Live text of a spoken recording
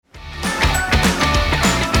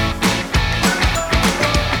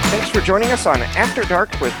for joining us on After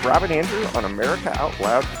Dark with Rob and Andrew on America Out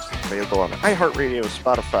Loud. It's available on iHeartRadio,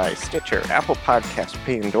 Spotify, Stitcher, Apple Podcasts,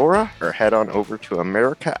 Pandora, or head on over to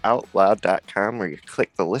AmericaOutloud.com where you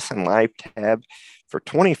click the Listen Live tab for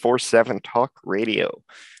 24/7 talk radio.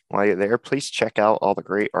 While you're there, please check out all the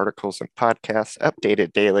great articles and podcasts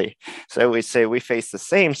updated daily. So I always say we face the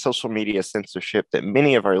same social media censorship that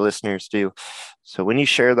many of our listeners do. So when you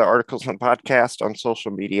share the articles and podcasts on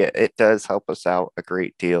social media, it does help us out a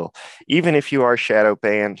great deal. Even if you are shadow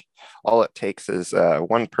banned, all it takes is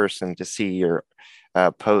one person to see your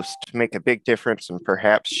post to make a big difference and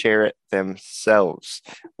perhaps share it themselves.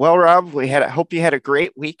 Well, Rob, hope you had a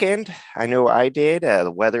great weekend. I know I did. The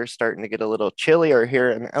weather's starting to get a little chillier here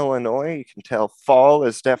in Illinois. You can tell fall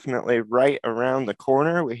is definitely right around the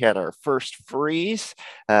corner. We had our first freeze.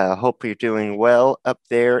 Hope you're doing well up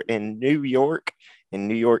there in New York. In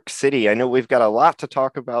New York City. I know we've got a lot to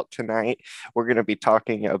talk about tonight. We're going to be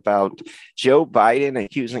talking about Joe Biden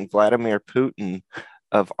accusing Vladimir Putin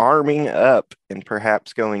of arming up and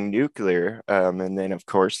perhaps going nuclear. And then, of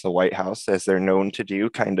course, the White House, as they're known to do,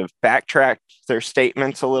 kind of backtracked their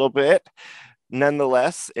statements a little bit.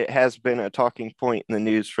 Nonetheless, it has been a talking point in the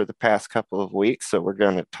news for the past couple of weeks. So we're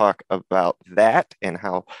going to talk about that and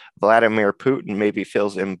how Vladimir Putin maybe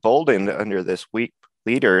feels emboldened under this weak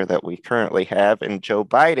leader that we currently have in Joe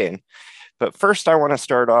Biden. But first, I want to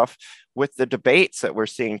start off with the debates that we're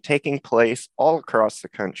seeing taking place all across the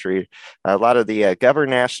country. A lot of the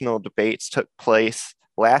governational debates took place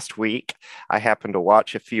last week. I happened to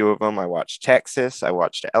watch a few of them. I watched Texas, I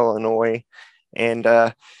watched Illinois, and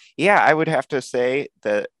I would have to say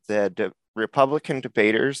that the Republican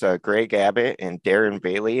debaters, Greg Abbott and Darren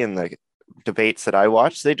Bailey, in the debates that I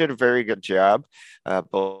watched, they did a very good job.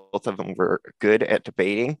 Both of them were good at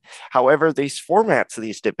debating. However, these formats of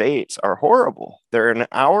these debates are horrible. They're an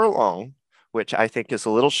hour long, which I think is a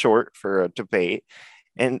little short for a debate.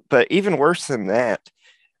 But even worse than that,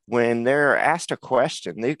 when they're asked a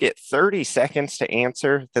question, they get 30 seconds to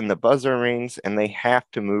answer, then the buzzer rings and they have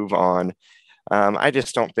to move on. I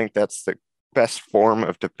just don't think that's the best form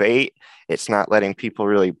of debate. It's not letting people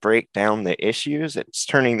really break down the issues. It's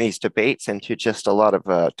turning these debates into just a lot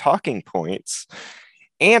of talking points.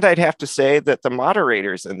 And I'd have to say that the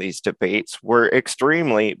moderators in these debates were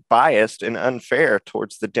extremely biased and unfair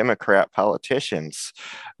towards the Democrat politicians.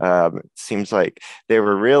 It seems like they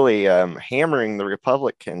were really hammering the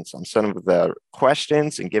Republicans on some of the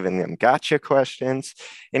questions and giving them gotcha questions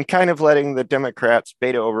and kind of letting the Democrats,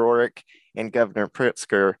 Beto O'Rourke and Governor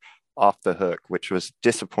Pritzker, off the hook, which was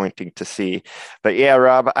disappointing to see. But yeah,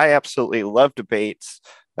 Rob, I absolutely love debates.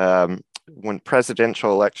 When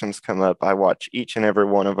presidential elections come up, I watch each and every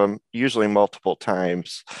one of them, usually multiple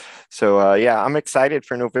times. So I'm excited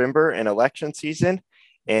for November and election season,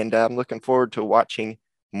 and I'm looking forward to watching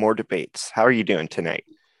more debates. How are you doing tonight?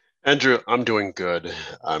 Andrew, I'm doing good.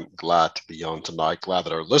 I'm glad to be on tonight. Glad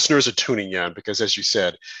that our listeners are tuning in because, as you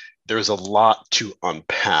said, there's a lot to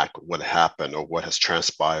unpack what happened or what has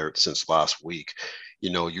transpired since last week.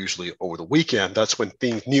 You know, usually over the weekend, that's when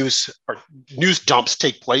news dumps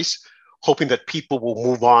take place, hoping that people will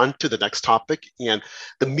move on to the next topic. And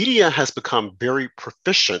the media has become very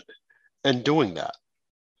proficient in doing that.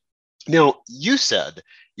 Now, you said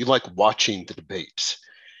you like watching the debates.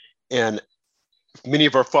 And many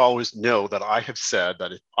of our followers know that I have said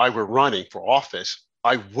that if I were running for office,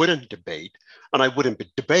 I wouldn't debate, and I wouldn't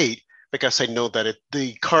debate because I know that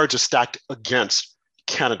the cards are stacked against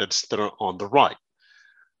candidates that are on the right.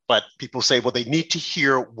 But people say, well, they need to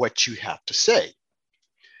hear what you have to say.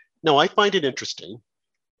 Now, I find it interesting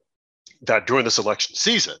that during this election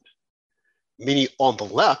season, many on the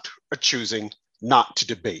left are choosing not to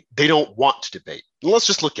debate. They don't want to debate. And let's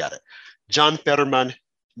just look at it. John Fetterman,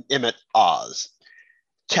 Emmett Oz,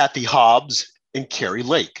 Kathy Hobbs, and Kari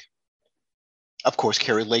Lake. Of course,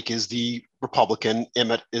 Kari Lake is the Republican.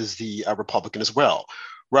 Emmett is the Republican as well.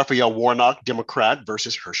 Raphael Warnock, Democrat,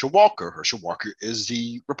 versus Herschel Walker. Herschel Walker is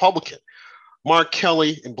the Republican. Mark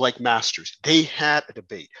Kelly and Blake Masters, they had a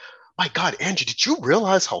debate. My God, Andrew, did you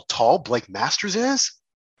realize how tall Blake Masters is?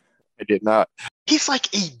 I did not. He's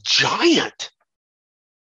like a giant.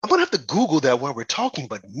 I'm going to have to Google that while we're talking,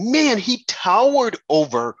 but man, he towered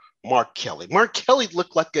over Mark Kelly. Mark Kelly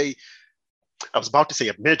looked like I was about to say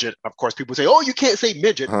a midget. Of course, people say, oh, you can't say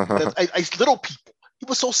midget. I little people. He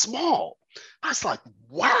was so small. I was like,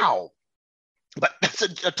 wow. But that's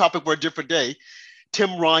a topic for a different day.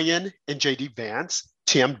 Tim Ryan and J.D. Vance.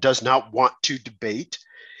 Tim does not want to debate,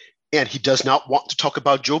 and he does not want to talk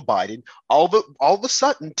about Joe Biden. All of a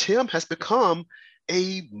sudden, Tim has become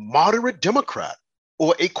a moderate Democrat,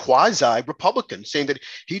 or a quasi-Republican saying that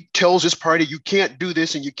he tells his party, you can't do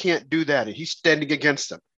this and you can't do that, and he's standing against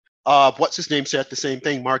them. What's his name said the same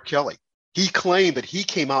thing, Mark Kelly. He claimed that he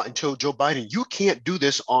came out and told Joe Biden, you can't do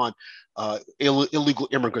this on illegal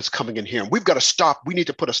immigrants coming in here. And we've got to stop. We need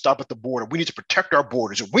to put a stop at the border. We need to protect our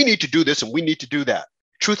borders. And we need to do this and we need to do that.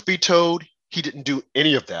 Truth be told, he didn't do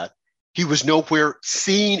any of that. He was nowhere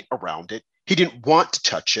seen around it. He didn't want to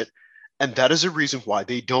touch it. And that is the reason why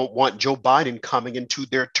they don't want Joe Biden coming into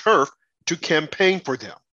their turf to campaign for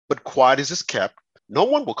them. But quiet as is kept, no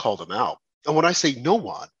one will call them out. And when I say no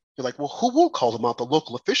one, you're like, well, who will call them out? The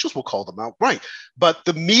local officials will call them out, right? But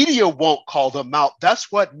the media won't call them out.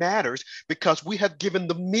 That's what matters, because we have given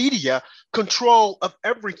the media control of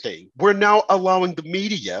everything. We're now allowing the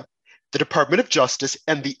media, the Department of Justice,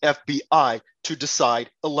 and the FBI to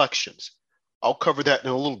decide elections. I'll cover that in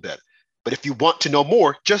a little bit. But if you want to know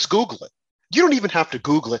more, just Google it. You don't even have to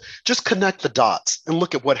Google it. Just connect the dots and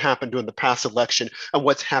look at what happened during the past election and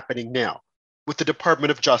what's happening now with the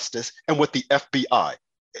Department of Justice and with the FBI.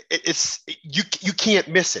 You can't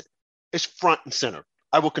miss it. It's front and center.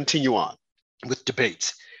 I will continue on with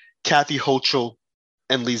debates. Kathy Hochul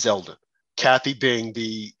and Lee Zeldin. Kathy being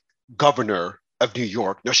the governor of New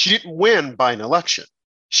York. Now, she didn't win by an election.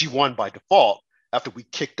 She won by default after we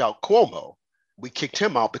kicked out Cuomo. We kicked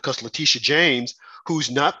him out because Letitia James, who's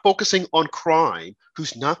not focusing on crime,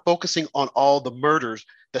 who's not focusing on all the murders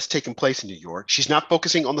that's taking place in New York. She's not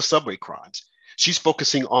focusing on the subway crimes. She's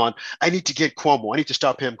focusing on, I need to get Cuomo. I need to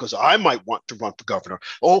stop him because I might want to run for governor.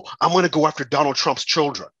 Oh, I'm going to go after Donald Trump's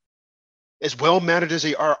children. As well-mannered as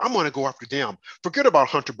they are, I'm going to go after them. Forget about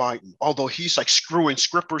Hunter Biden, although he's like screwing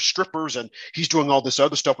strippers, and he's doing all this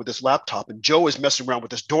other stuff with his laptop, and Joe is messing around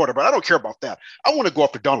with his daughter, but I don't care about that. I want to go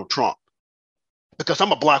after Donald Trump because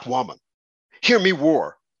I'm a Black woman. Hear me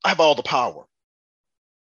roar. I have all the power.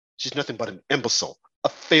 She's nothing but an imbecile, a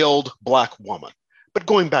failed Black woman. But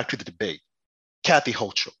going back to the debate, Kathy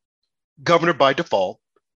Hochul, governor by default,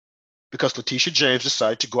 because Letitia James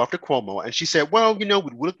decided to go after Cuomo. And she said, well, we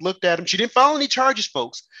would have looked at him. She didn't file any charges,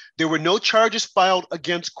 folks. There were no charges filed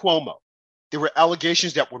against Cuomo. There were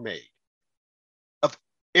allegations that were made of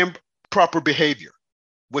improper behavior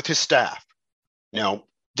with his staff. Now,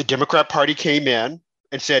 the Democrat Party came in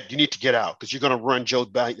and said, you need to get out because you're going to ruin Joe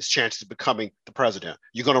Biden's chances of becoming the president.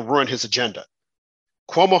 You're going to ruin his agenda.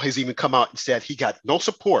 Cuomo has even come out and said he got no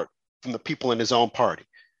support from the people in his own party.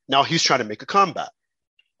 Now he's trying to make a comeback.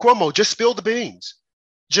 Cuomo, just spill the beans.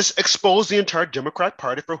 Just expose the entire Democrat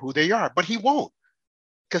Party for who they are. But he won't,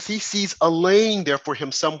 because he sees a lane there for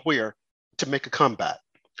him somewhere to make a comeback.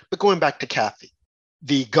 But going back to Kathy,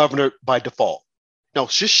 the governor by default. Now,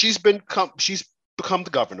 she's become the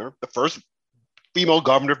governor, the first female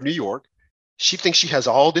governor of New York. She thinks she has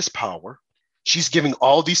all this power. She's giving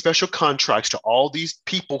all these special contracts to all these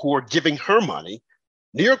people who are giving her money.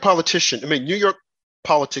 New York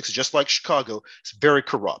politics, just like Chicago, is very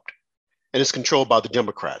corrupt and is controlled by the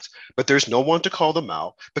Democrats. But there's no one to call them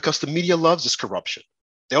out because the media loves this corruption.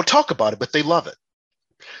 They don't talk about it, but they love it.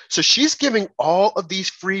 So she's giving all of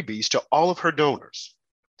these freebies to all of her donors.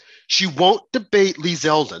 She won't debate Lee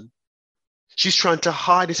Zeldin. She's trying to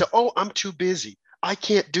hide and say, oh, I'm too busy. I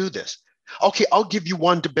can't do this. Okay, I'll give you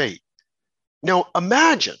one debate. Now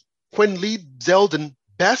imagine when Lee Zeldin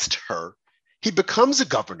bests her, he becomes a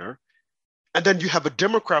governor, and then you have a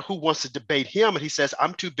Democrat who wants to debate him, and he says,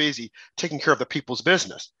 I'm too busy taking care of the people's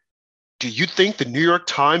business. Do you think the New York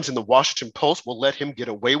Times and the Washington Post will let him get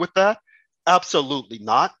away with that? Absolutely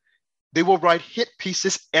not. They will write hit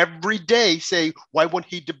pieces every day saying, why won't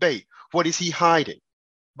he debate? What is he hiding?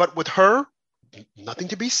 But with her, nothing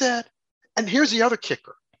to be said. And here's the other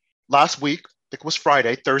kicker. Last week, I think it was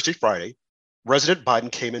Thursday, Friday, President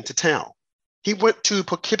Biden came into town. He went to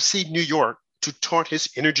Poughkeepsie, New York, to taunt his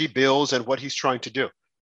energy bills and what he's trying to do.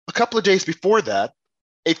 A couple of days before that,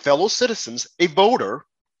 a fellow citizen, a voter,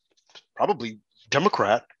 probably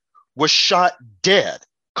Democrat, was shot dead,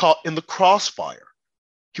 caught in the crossfire.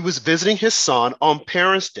 He was visiting his son on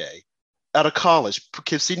Parents' Day at a college,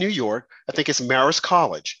 Poughkeepsie, New York. I think it's Marist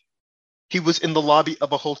College. He was in the lobby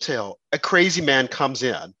of a hotel. A crazy man comes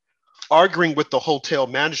in, arguing with the hotel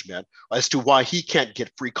management as to why he can't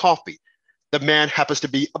get free coffee. The man happens to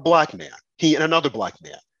be a Black man, he and another Black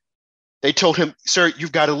man. They told him, sir,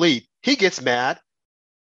 you've got to leave. He gets mad.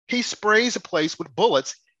 He sprays a place with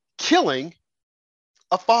bullets, killing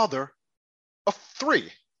a father of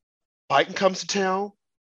 3. Biden comes to town,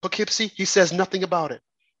 Poughkeepsie, he says nothing about it.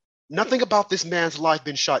 Nothing about this man's life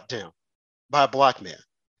being shot down by a Black man.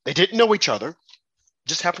 They didn't know each other,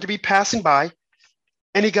 just happened to be passing by,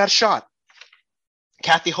 and he got shot.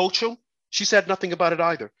 Kathy Hochul, she said nothing about it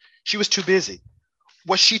either. She was too busy.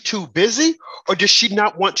 Was she too busy, or did she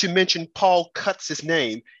not want to mention Paul Cutz's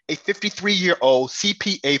name, a 53-year-old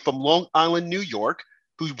CPA from Long Island, New York,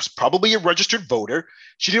 who was probably a registered voter?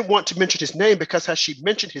 She didn't want to mention his name because as she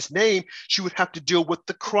mentioned his name, she would have to deal with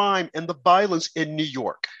the crime and the violence in New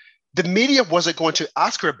York. The media wasn't going to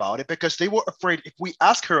ask her about it because they were afraid if we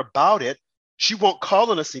ask her about it, she won't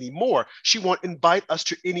call on us anymore. She won't invite us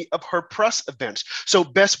to any of her press events. So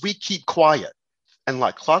best we keep quiet. And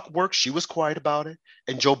like clockwork, she was quiet about it,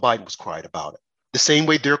 and Joe Biden was quiet about it. The same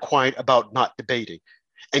way they're quiet about not debating.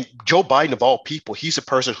 And Joe Biden, of all people, he's a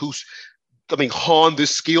person who's, honed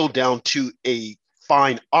this skill down to a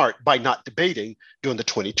fine art by not debating during the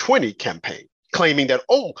 2020 campaign, claiming that,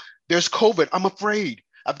 oh, there's COVID. I'm afraid.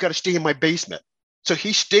 I've got to stay in my basement. So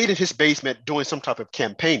he stayed in his basement doing some type of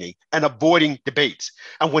campaigning and avoiding debates.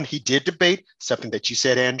 And when he did debate, something that you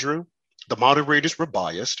said, Andrew, the moderators were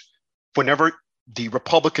biased. Whenever the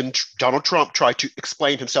Republican Donald Trump tried to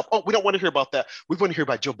explain himself, oh, we don't want to hear about that. We want to hear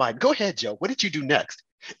about Joe Biden. Go ahead, Joe. What did you do next?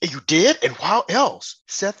 And you did? And wow, else?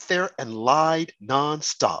 Sat there and lied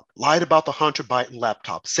nonstop. Lied about the Hunter Biden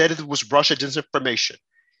laptop. Said it was Russia disinformation.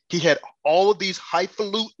 He had all of these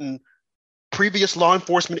highfalutin previous law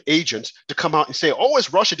enforcement agents to come out and say, oh,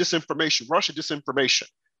 it's Russia disinformation, Russia disinformation.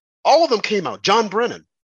 All of them came out. John Brennan,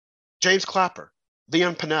 James Clapper,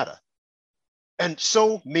 Leon Panetta, and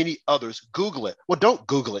so many others. Google it. Well, don't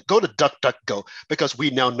Google it. Go to DuckDuckGo, because we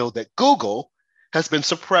now know that Google has been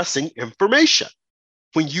suppressing information.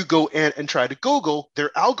 When you go in and try to Google,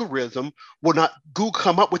 their algorithm will not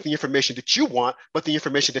come up with the information that you want, but the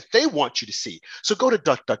information that they want you to see. So go to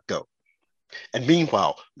DuckDuckGo. And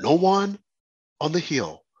meanwhile, no one on the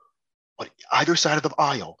Hill, on either side of the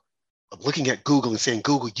aisle, of looking at Google and saying,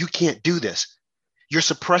 Google, you can't do this. You're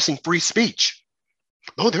suppressing free speech.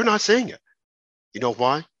 No, they're not saying it. You know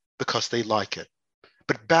why? Because they like it.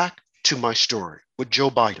 But back to my story with Joe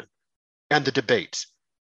Biden and the debates,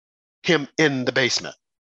 him in the basement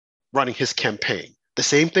running his campaign. The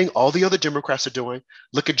same thing all the other Democrats are doing.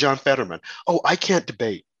 Look at John Fetterman. Oh, I can't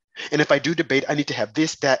debate. And if I do debate, I need to have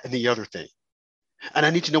this, that, and the other thing. And I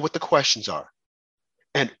need to know what the questions are.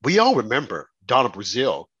 And we all remember Donna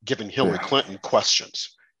Brazile giving Hillary Clinton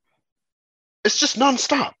questions. It's just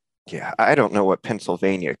nonstop. Yeah, I don't know what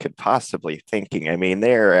Pennsylvania could possibly thinking. I mean,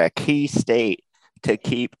 they're a key state to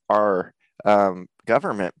keep our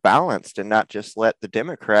government balanced and not just let the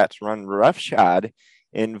Democrats run roughshod.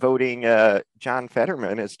 In voting John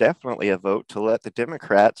Fetterman is definitely a vote to let the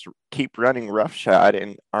Democrats keep running roughshod,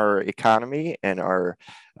 and our economy and our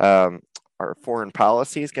foreign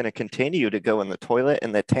policy is going to continue to go in the toilet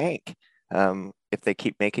and the tank if they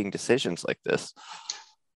keep making decisions like this.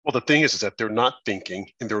 Well, the thing is that they're not thinking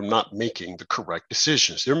and they're not making the correct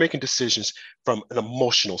decisions. They're making decisions from an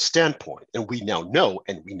emotional standpoint. And we now know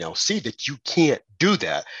and we now see that you can't do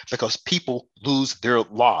that because people lose their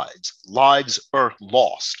lives. Lives are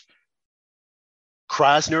lost.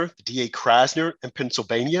 Krasner, the DA Krasner in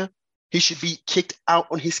Pennsylvania, he should be kicked out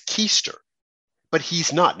on his keister, but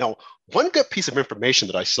he's not. Now, one good piece of information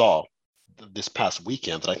that I saw this past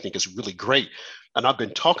weekend that I think is really great, and I've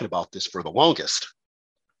been talking about this for the longest,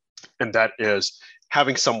 and that is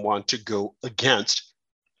having someone to go against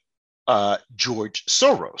George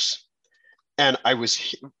Soros. And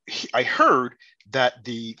I heard that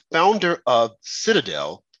the founder of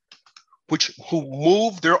Citadel, who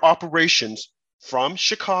moved their operations from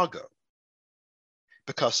Chicago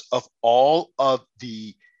because of all of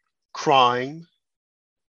the crime,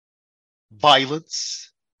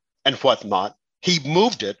 violence, and whatnot, he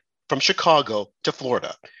moved it from Chicago to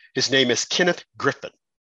Florida. His name is Kenneth Griffin,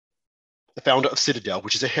 the founder of Citadel,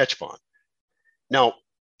 which is a hedge fund. Now,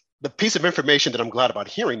 the piece of information that I'm glad about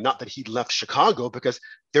hearing, not that he left Chicago, because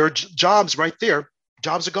there are jobs right there,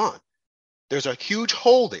 jobs are gone. There's a huge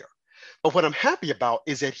hole there. But what I'm happy about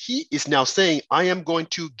is that he is now saying, I am going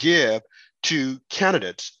to give to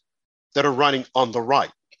candidates that are running on the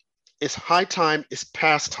right. It's high time, it's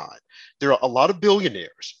past time. There are a lot of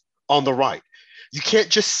billionaires on the right. You can't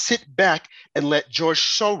just sit back and let George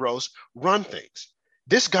Soros run things.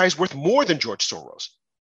 This guy's worth more than George Soros.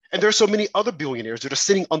 And there are so many other billionaires that are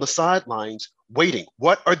sitting on the sidelines waiting.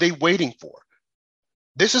 What are they waiting for?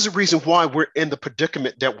 This is the reason why we're in the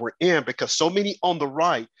predicament that we're in, because so many on the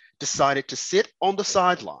right decided to sit on the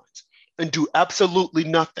sidelines and do absolutely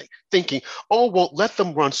nothing, thinking, oh, well, let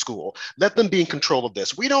them run school. Let them be in control of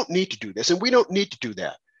this. We don't need to do this and we don't need to do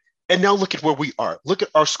that. And now look at where we are. Look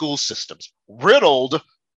at our school systems, riddled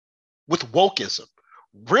with wokeism,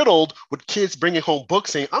 riddled with kids bringing home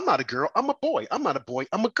books saying, I'm not a girl, I'm a boy. I'm not a boy,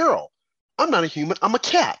 I'm a girl. I'm not a human, I'm a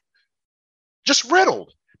cat. Just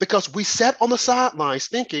riddled because we sat on the sidelines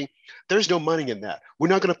thinking There's no money in that. We're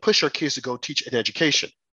not going to push our kids to go teach an education.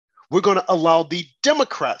 We're going to allow the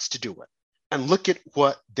Democrats to do it. And look at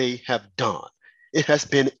what they have done. It has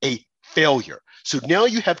been a failure. So now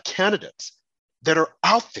you have candidates that are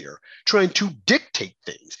out there trying to dictate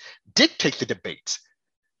things, dictate the debates.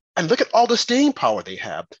 And look at all the staying power they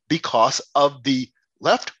have because of the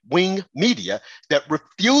left-wing media that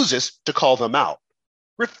refuses to call them out,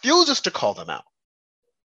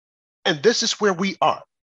 And this is where we are.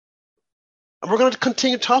 And we're going to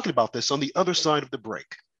continue talking about this on the other side of the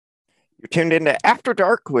break. You're tuned into After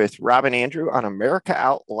Dark with Rob and Andrew on America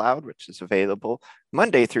Out Loud, which is available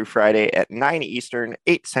Monday through Friday at 9 Eastern,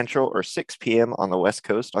 8 Central, or 6 p.m. on the West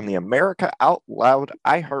Coast on the America Out Loud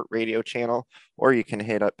iHeartRadio channel, or you can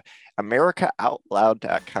hit up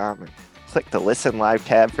americaoutloud.com and click the Listen Live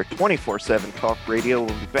tab for 24/7 talk radio.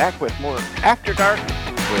 We'll be back with more After Dark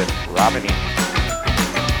with Rob and Andrew.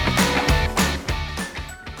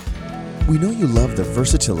 We know you love the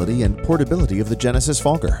versatility and portability of the Genesis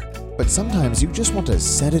Fogger, but sometimes you just want to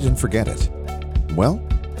set it and forget it. Well,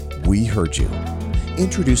 we heard you.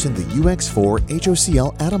 Introducing the UX4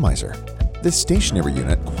 HOCL Atomizer. This stationary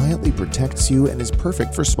unit quietly protects you and is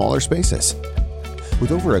perfect for smaller spaces.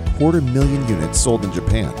 With over 250,000 units sold in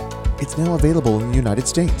Japan, it's now available in the United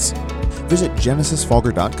States. Visit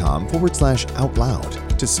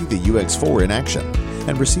genesisfogger.com/outloud to see the UX4 in action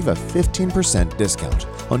and receive a 15% discount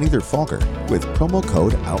on either Fogger with promo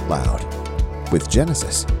code OUTLOUD. With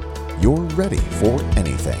Genesis, you're ready for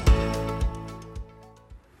anything.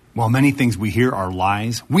 While many things we hear are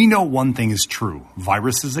lies, we know one thing is true.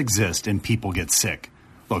 Viruses exist and people get sick.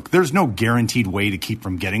 Look, there's no guaranteed way to keep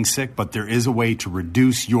from getting sick, but there is a way to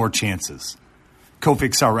reduce your chances.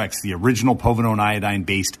 Cofix RX, the original povidone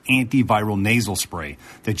iodine-based antiviral nasal spray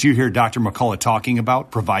that you hear Dr. McCullough talking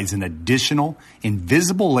about, provides an additional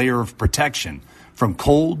invisible layer of protection from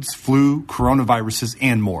colds, flu, coronaviruses,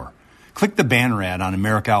 and more. Click the banner ad on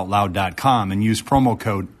AmericaOutloud.com and use promo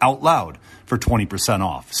code OUTLOUD for 20%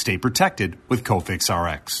 off. Stay protected with Cofix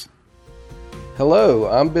RX. Hello,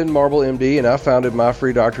 I'm Ben Marble, MD, and I founded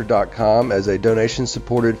MyFreeDoctor.com as a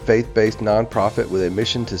donation-supported, faith-based nonprofit with a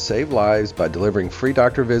mission to save lives by delivering free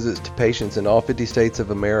doctor visits to patients in all 50 states of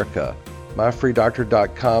America.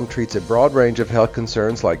 MyFreeDoctor.com treats a broad range of health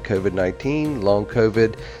concerns like COVID-19, long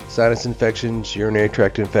COVID, sinus infections, urinary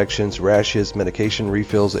tract infections, rashes, medication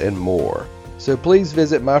refills, and more. So please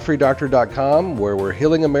visit MyFreeDoctor.com, where we're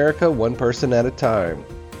healing America one person at a time.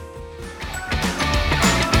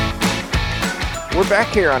 We're back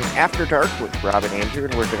here on After Dark with Rob and Andrew,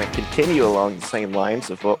 and we're going to continue along the same lines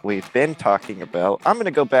of what we've been talking about. I'm going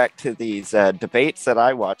to go back to these debates that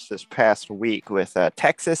I watched this past week with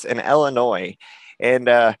Texas and Illinois,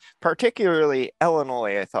 and particularly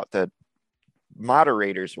Illinois. I thought the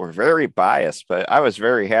moderators were very biased, but I was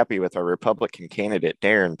very happy with our Republican candidate,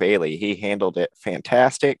 Darren Bailey. He handled it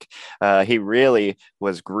fantastic. He really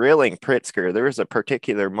was grilling Pritzker. There was a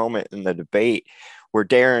particular moment in the debate where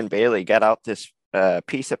Darren Bailey got out this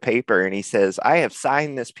piece of paper and he says, I have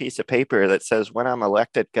signed this piece of paper that says when I'm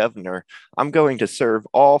elected governor, I'm going to serve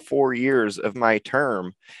all 4 years of my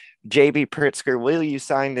term. J.B. Pritzker, will you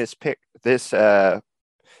sign this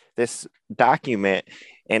document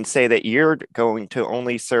and say that you're going to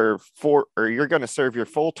only serve you're going to serve your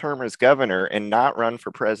full term as governor and not run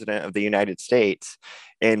for president of the United States?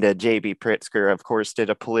 And J.B. Pritzker, of course,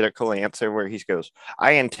 did a political answer where he goes,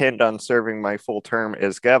 I intend on serving my full term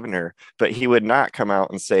as governor, but he would not come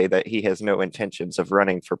out and say that he has no intentions of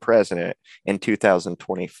running for president in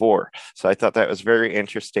 2024. So I thought that was very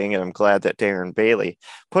interesting, and I'm glad that Darren Bailey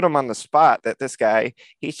put him on the spot, that this guy,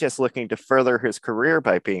 he's just looking to further his career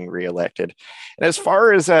by being reelected. And as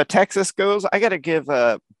far as Texas goes, I got to give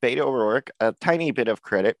Beto O'Rourke a tiny bit of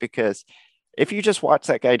credit, because if you just watch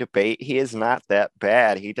that guy debate, he is not that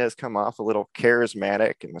bad. He does come off a little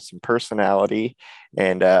charismatic and with some personality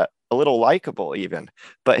and a little likable even,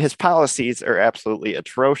 but his policies are absolutely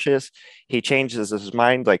atrocious. He changes his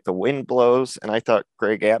mind like the wind blows. And I thought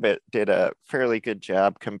Greg Abbott did a fairly good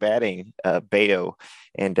job combating Beto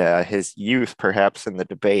and his youth perhaps in the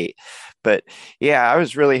debate. But yeah, I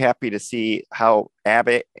was really happy to see how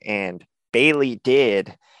Abbott and Bailey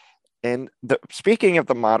did. And speaking of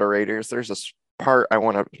the moderators, there's a part I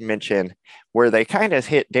want to mention where they kind of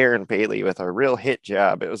hit Darren Bailey with a real hit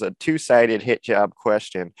job. It was a two-sided hit job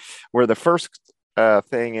question, where the first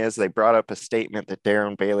thing is they brought up a statement that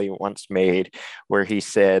Darren Bailey once made where he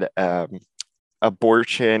said,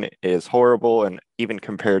 abortion is horrible and even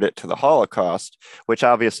compared it to the Holocaust, which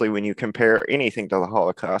obviously when you compare anything to the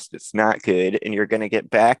Holocaust, it's not good and you're going to get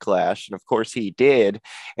backlash. And of course he did.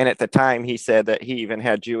 And at the time he said that he even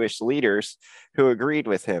had Jewish leaders who agreed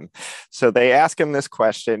with him. So they ask him this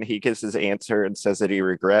question. He gives his answer and says that he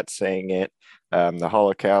regrets saying it. The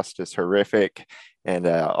Holocaust is horrific and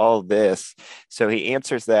all this. So he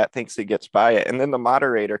answers that, thinks he gets by it. And then the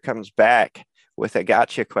moderator comes back with a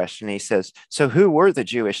gotcha question. He says, so who were the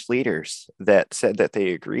Jewish leaders that said that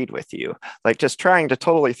they agreed with you? Like just trying to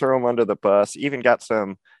totally throw him under the bus, even got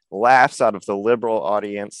some laughs out of the liberal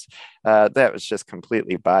audience. That was just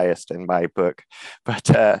completely biased in my book.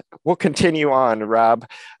 But we'll continue on, Rob.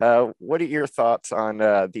 What are your thoughts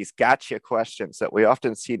on these gotcha questions that we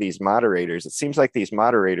often see these moderators? It seems like these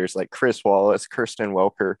moderators like Chris Wallace, Kirsten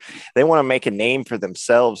Welker, they want to make a name for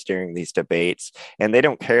themselves during these debates, and they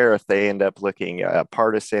don't care if they end up looking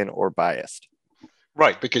partisan or biased.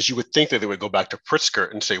 Right, because you would think that they would go back to Pritzker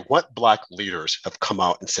and say, what Black leaders have come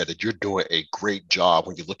out and said that you're doing a great job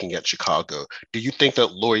when you're looking at Chicago? Do you think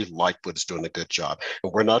that Lori Lightfoot is doing a good job?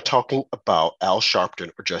 And we're not talking about Al Sharpton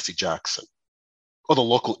or Jesse Jackson or the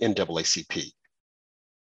local NAACP.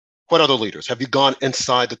 What other leaders? Have you gone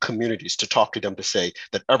inside the communities to talk to them to say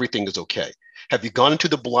that everything is okay? Have you gone into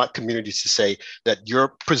the Black communities to say that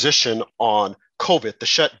your position on COVID, the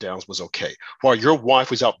shutdowns, was okay? While your wife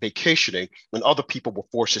was out vacationing and other people were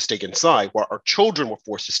forced to stay inside, while our children were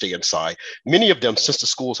forced to stay inside, many of them, since the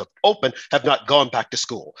schools have opened, have not gone back to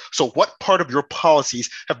school. So what part of your policies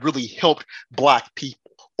have really helped Black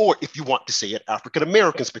people? Or if you want to say it, African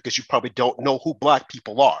Americans, because you probably don't know who Black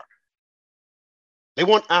people are. They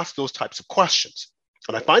won't ask those types of questions.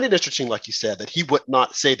 And I find it interesting, like you said, that he would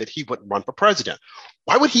not say that he wouldn't run for president.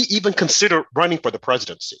 Why would he even consider running for the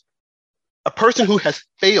presidency? A person who has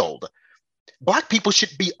failed. Black people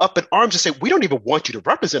should be up in arms and say, we don't even want you to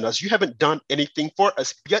represent us. You haven't done anything for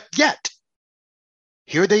us yet.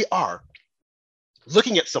 Here they are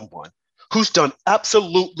looking at someone who's done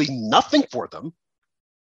absolutely nothing for them,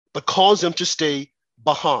 but calls them to stay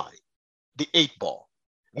behind the 8 ball.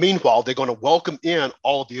 Meanwhile, they're going to welcome in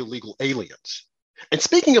all of the illegal aliens. And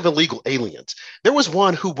speaking of illegal aliens, there was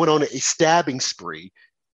one who went on a stabbing spree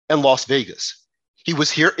in Las Vegas. He was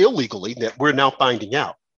here illegally, that we're now finding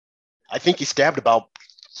out. I think he stabbed about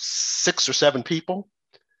 6 or 7 people.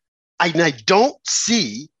 And I don't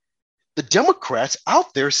see the Democrats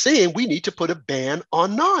out there saying we need to put a ban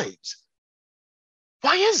on knives.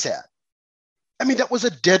 Why is that? I mean, that was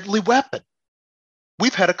a deadly weapon.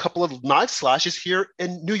 We've had a couple of knife slashes here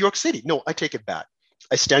in New York City. No, I take it back.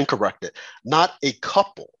 I stand corrected. Not a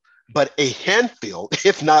couple, but a handful,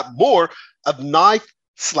 if not more, of knife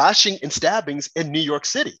slashing and stabbings in New York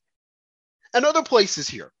City and other places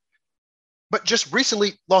here. But just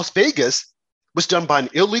recently, Las Vegas was done by an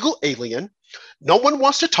illegal alien. No one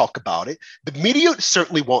wants to talk about it. The media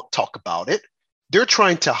certainly won't talk about it. They're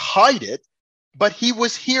trying to hide it, but he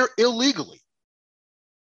was here illegally.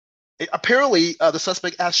 Apparently, the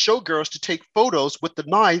suspect asked showgirls to take photos with the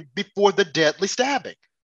knife before the deadly stabbing.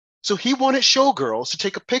 So he wanted showgirls to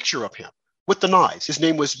take a picture of him with the knives. His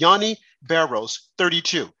name was Yanni Barros,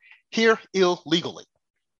 32, here illegally.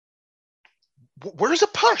 Where's the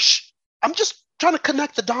push? I'm just trying to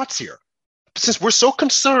connect the dots here. Since we're so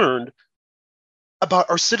concerned about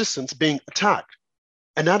our citizens being attacked.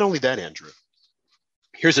 And not only that, Andrew,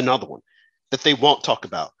 here's another one that they won't talk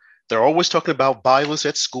about. They're always talking about violence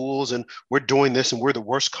at schools and we're doing this and we're the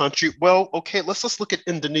worst country. Well, okay, let's look at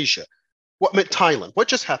Indonesia. What meant Thailand? What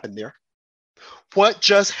just happened there? What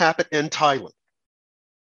just happened in Thailand?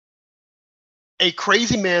 A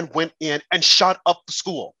crazy man went in and shot up the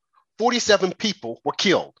school. 47 people were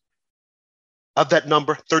killed. Of that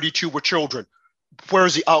number, 32 were children. Where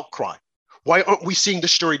is the outcry? Why aren't we seeing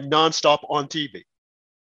this story nonstop on TV?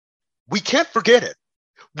 We can't forget it.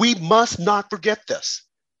 We must not forget this.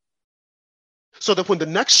 So that when the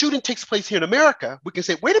next shooting takes place here in America, we can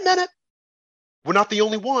say, wait a minute, we're not the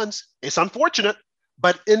only ones. It's unfortunate,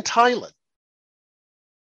 but in Thailand.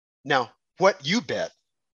 Now, what you bet,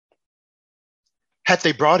 had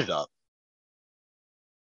they brought it up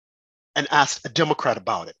and asked a Democrat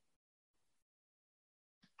about it?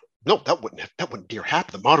 No, that wouldn't dare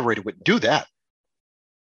happen. The moderator wouldn't do that.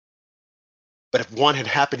 But if one had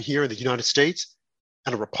happened here in the United States,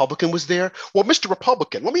 and a Republican was there? Well, Mr.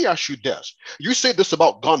 Republican, let me ask you this. You say this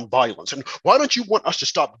about gun violence, and why don't you want us to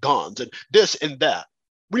stop guns and this and that?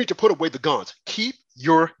 We need to put away the guns. Keep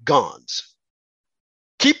your guns.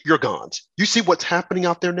 Keep your guns. You see what's happening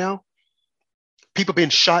out there now? People being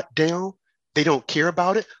shot down. They don't care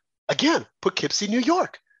about it. Again, Poughkeepsie, New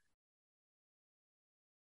York.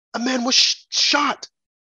 A man was shot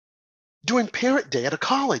during Parent Day at a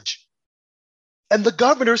college. And the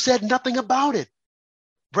governor said nothing about it.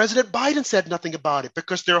 President Biden said nothing about it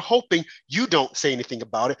because they're hoping you don't say anything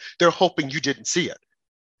about it. They're hoping you didn't see it.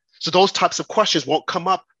 So those types of questions won't come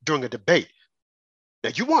up during a debate.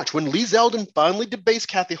 Now you watch, when Lee Zeldin finally debates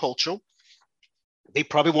Kathy Hochul, they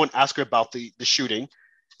probably won't ask her about the shooting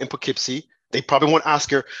in Poughkeepsie. They probably won't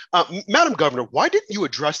ask her, Madam Governor, why didn't you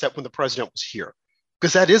address that when the president was here?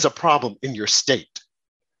 Because that is a problem in your state.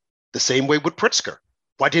 The same way with Pritzker.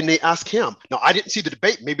 Why didn't they ask him? Now, I didn't see the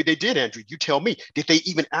debate. Maybe they did, Andrew. You tell me. Did they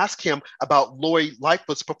even ask him about Lori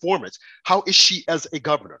Lightfoot's performance? How is she as a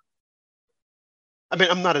governor? I mean,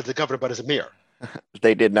 I'm not as a governor, but as a mayor.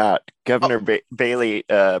 They did not. Governor Bailey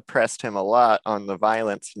pressed him a lot on the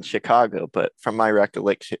violence in Chicago, but from my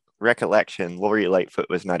recollection, Lori Lightfoot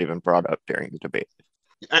was not even brought up during the debate.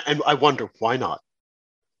 And I wonder, why not?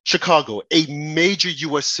 Chicago, a major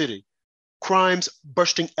U.S. city, crimes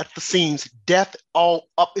bursting at the seams, death all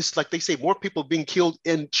up. It's like they say more people being killed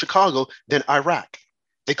in Chicago than Iraq.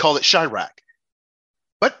 They call it Chirac.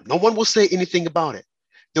 But no one will say anything about it.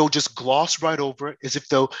 They'll just gloss right over it as if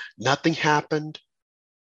though nothing happened.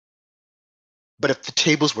 But if the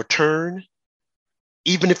tables were turned,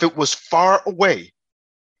 even if it was far away,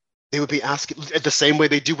 they would be asking the same way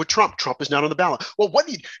they do with Trump. Trump is not on the ballot. Well,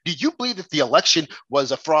 do you believe that the election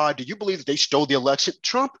was a fraud? Do you believe that they stole the election?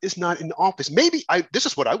 Trump is not in office. This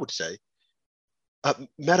is what I would say.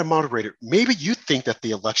 Madam Moderator, maybe you think that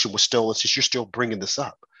the election was stolen since you're still bringing this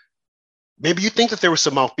up. Maybe you think that there was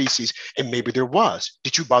some malfeasance, and maybe there was.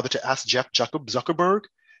 Did you bother to ask Mark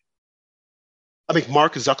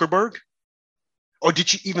Zuckerberg? Or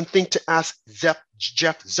did you even think to ask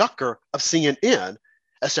Jeff Zucker of CNN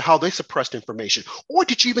as to how they suppressed information? Or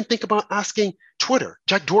did you even think about asking Twitter,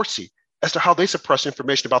 Jack Dorsey, as to how they suppressed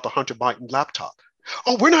information about the Hunter Biden laptop?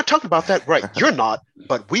 Oh, we're not talking about that, right? You're not,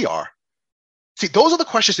 but we are. See, those are the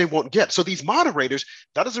questions they won't get. So these moderators,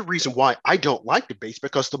 that is the reason why I don't like debates,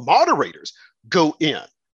 because the moderators go in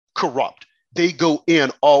corrupt. They go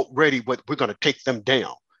in already with, we're going to take them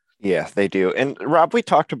down. Yeah, they do. And Rob, we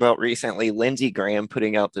talked about recently Lindsey Graham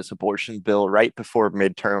putting out this abortion bill right before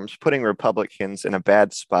midterms, putting Republicans in a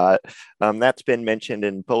bad spot. That's been mentioned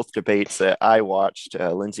in both debates that I watched,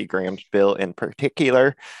 Lindsey Graham's bill in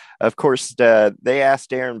particular. Of course, they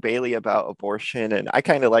asked Darren Bailey about abortion, and I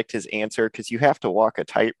kind of liked his answer because you have to walk a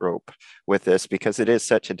tightrope with this because it is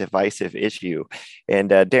such a divisive issue.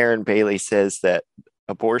 And Darren Bailey says that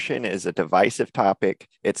abortion is a divisive topic.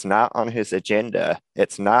 It's not on his agenda.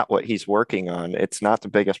 It's not what he's working on. It's not the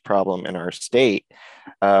biggest problem in our state.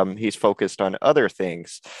 He's focused on other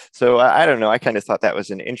things. So I don't know. I kind of thought that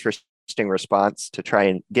was an interesting response to try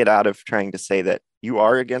and get out of trying to say that you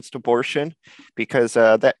are against abortion, because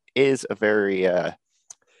that is a very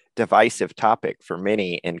divisive topic for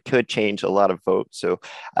many and could change a lot of votes. So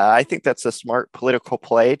I think that's a smart political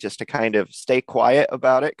play, just to kind of stay quiet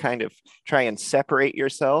about it, kind of try and separate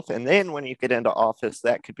yourself. And then when you get into office,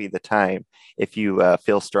 that could be the time, if you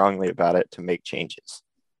feel strongly about it, to make changes.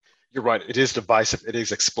 You're right. It is divisive. It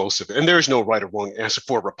is explosive. And there is no right or wrong answer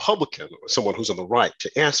for a Republican or someone who's on the right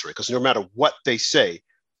to answer it, because no matter what they say,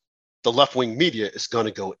 the left-wing media is going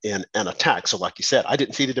to go in and attack. So like you said, I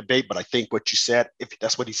didn't see the debate, but I think what you said, if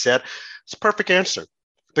that's what he said, it's a perfect answer,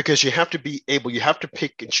 because you have to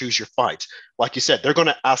pick and choose your fights. Like you said, they're going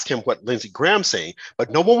to ask him what Lindsey Graham's saying, but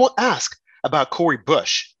no one will ask about Cori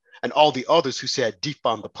Bush and all the others who said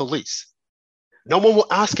defund the police. No one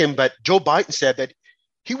will ask him, but Joe Biden said that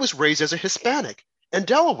he was raised as a Hispanic in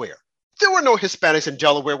Delaware. There were no Hispanics in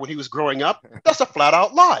Delaware when he was growing up. That's a flat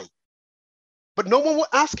out lie. But no one will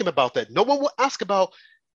ask him about that. No one will ask about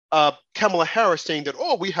Kamala Harris saying that,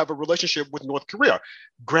 oh, we have a relationship with North Korea.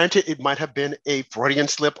 Granted, it might have been a Freudian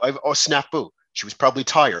slip or snafu. She was probably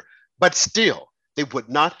tired. But still, they would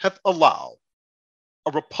not have allowed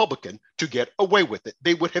a Republican to get away with it.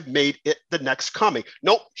 They would have made it the next coming.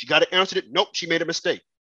 Nope, she got to answer it. Nope, she made a mistake.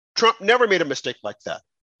 Trump never made a mistake like that.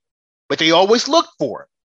 But they always look for it.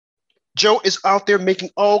 Joe is out there making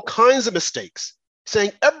all kinds of mistakes,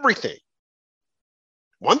 saying everything.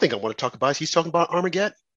 One thing I want to talk about is he's talking about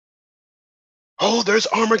Armageddon. Oh, there's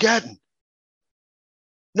Armageddon.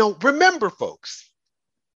 Now, remember, folks,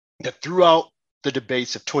 that throughout the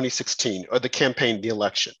debates of 2016, or the campaign, the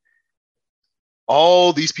election,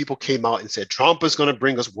 all these people came out and said, Trump is going to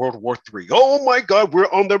bring us World War III. Oh, my God,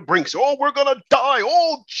 we're on the brinks. Oh, we're going to die.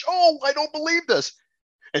 Oh, Joe, I don't believe this.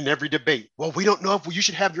 In every debate, well, we don't know if you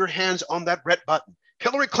should have your hands on that red button.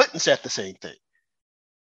 Hillary Clinton said the same thing.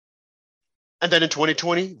 And then in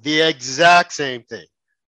 2020, the exact same thing.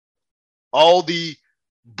 All the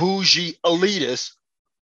bougie elitists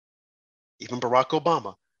even Barack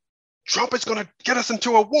Obama. Trump is going to get us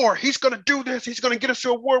into a war. He's going to do this. He's going to get us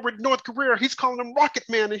into a war with North Korea. He's calling him Rocket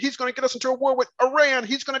Man, and he's going to get us into a war with Iran.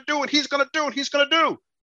 He's going to do it. He's going to do it. He's going to do.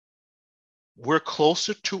 We're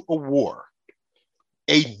closer to a war,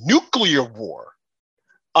 a nuclear war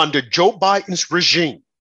under Joe Biden's regime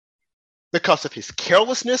because of his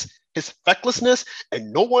carelessness, his fecklessness,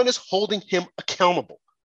 and no one is holding him accountable.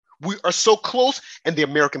 We are so close, and the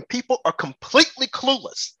American people are completely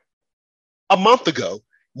clueless. A month ago,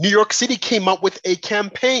 New York City came out with a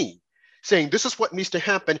campaign saying this is what needs to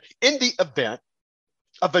happen in the event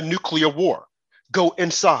of a nuclear war. Go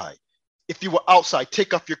inside. If you were outside,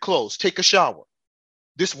 take off your clothes, take a shower.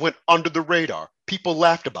 This went under the radar. People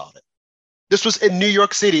laughed about it. This was in New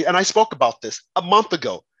York City, and I spoke about this a month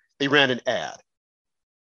ago. They ran an ad.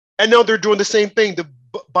 And now they're doing the same thing. The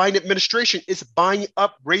Biden administration is buying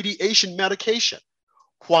up radiation medication.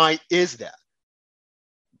 Why is that?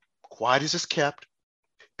 Why is this kept?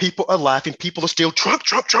 People are laughing. People are still Trump,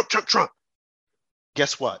 Trump, Trump, Trump, Trump.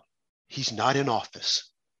 Guess what? He's not in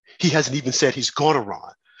office. He hasn't even said he's going to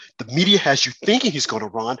run. The media has you thinking he's going to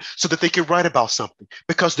run so that they can write about something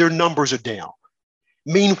because their numbers are down.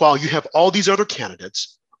 Meanwhile, you have all these other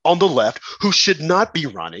candidates on the left who should not be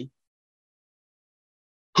running,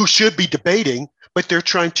 who should be debating, but they're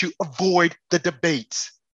trying to avoid the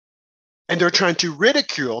debates. And they're trying to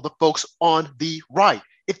ridicule the folks on the right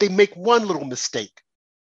if they make one little mistake.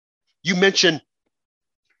 You mentioned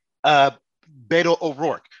Beto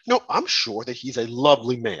O'Rourke. No, I'm sure that he's a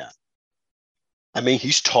lovely man. I mean,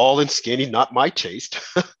 he's tall and skinny, not my taste.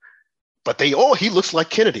 But he looks like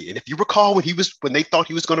Kennedy. And if you recall when they thought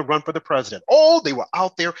he was going to run for the president, they were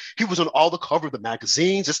out there. He was on all the cover of the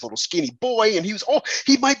magazines, this little skinny boy. And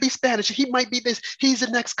he might be Spanish. He might be this. He's the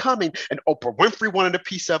next coming. And Oprah Winfrey wanted a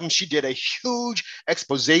piece of him. She did a huge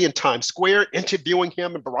expose in Times Square interviewing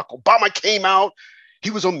him. And Barack Obama came out. He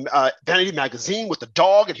was on Vanity Magazine with the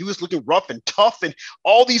dog, and he was looking rough and tough and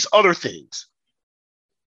all these other things.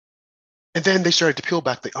 And then they started to peel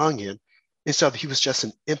back the onion and saw that he was just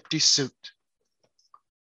an empty suit,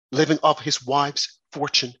 living off his wife's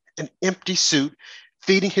fortune, an empty suit,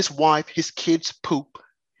 feeding his wife, his kids' poop,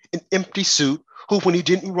 an empty suit, who, when he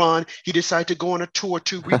didn't run, he decided to go on a tour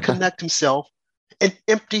to reconnect himself, an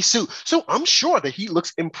empty suit. So I'm sure that he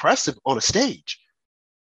looks impressive on a stage.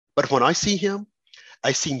 But when I see him,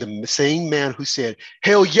 I seen the same man who said,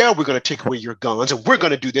 hell yeah, we're going to take away your guns and we're going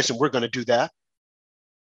to do this and we're going to do that.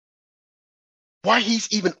 Why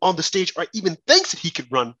he's even on the stage or even thinks that he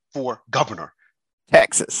could run for governor.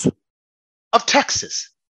 Texas. Of Texas.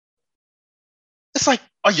 It's like,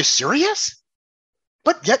 are you serious?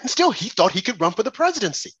 But yet and still, he thought he could run for the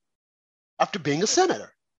presidency after being a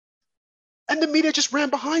senator. And the media just ran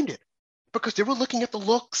behind it because they were looking at the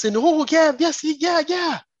looks and,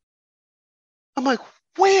 yeah. I'm like,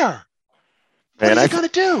 where? What is he going to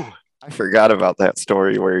do? I forgot about that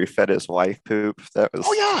story where he fed his wife poop. That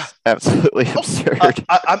was absolutely absurd.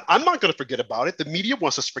 I'm not going to forget about it. The media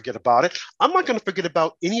wants us to forget about it. I'm not going to forget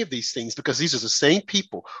about any of these things because these are the same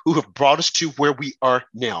people who have brought us to where we are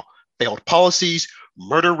now. Failed policies,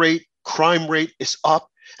 murder rate, crime rate is up.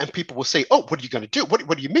 And people will say, what are you going to do?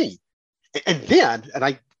 What do you mean? And then, and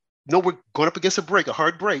I know we're going up against a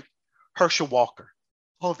hard break, Herschel Walker.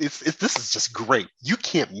 This is just great. You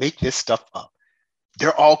can't make this stuff up.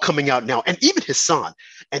 They're all coming out now. And even his son.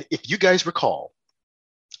 And if you guys recall,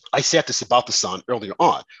 I said this about the son earlier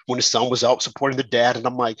on when his son was out supporting the dad. And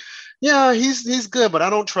I'm like, yeah, he's good, but I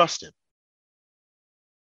don't trust him.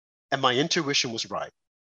 And my intuition was right.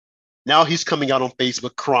 Now he's coming out on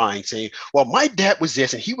Facebook crying, saying, well, my dad was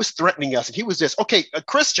this and he was threatening us and he was this. Okay,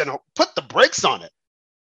 Christian, put the brakes on it.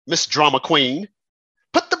 Miss Drama Queen,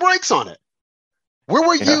 put the brakes on it. Where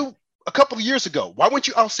were you a couple of years ago? Why weren't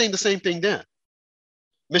you out saying the same thing then?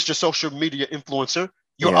 Mr. Social Media Influencer,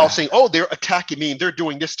 you're all saying, they're attacking me and they're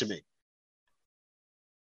doing this to me.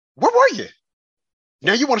 Where were you?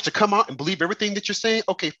 Now you want us to come out and believe everything that you're saying?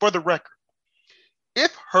 Okay, for the record,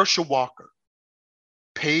 if Herschel Walker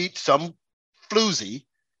paid some floozy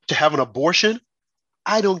to have an abortion,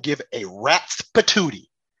 I don't give a rat's patootie.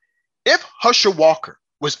 If Herschel Walker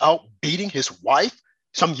was out beating his wife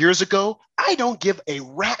some years ago, I don't give a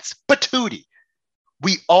rat's patootie.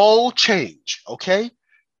 We all change, okay?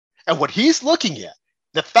 And what he's looking at,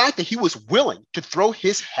 the fact that he was willing to throw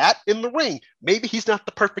his hat in the ring, maybe he's not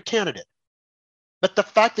the perfect candidate, but the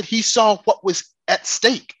fact that he saw what was at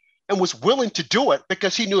stake and was willing to do it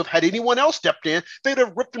because he knew if had anyone else stepped in, they'd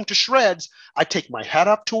have ripped him to shreds. I take my hat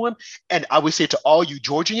up to him, and I would say to all you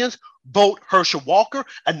Georgians, vote Herschel Walker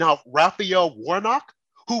and now Raphael Warnock,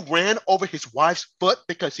 who ran over his wife's foot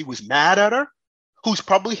because he was mad at her, who's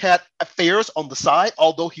probably had affairs on the side,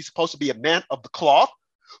 although he's supposed to be a man of the cloth,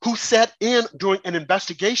 who sat in during an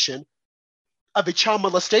investigation of a child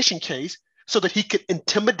molestation case so that he could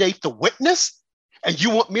intimidate the witness? And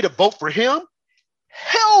you want me to vote for him?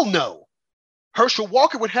 Hell no. Herschel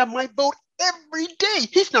Walker would have my vote every day.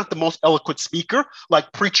 He's not the most eloquent speaker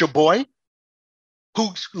like Preacher Boy, who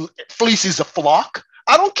fleeces a flock.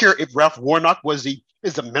 I don't care if Ralph Warnock is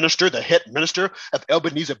the minister, the head minister of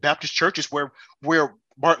Ebenezer Baptist Church, is where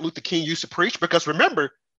Martin Luther King used to preach. Because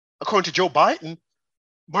remember, according to Joe Biden,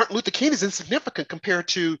 Martin Luther King is insignificant compared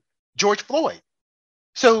to George Floyd.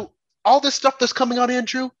 So all this stuff that's coming out,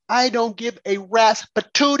 Andrew, I don't give a rat's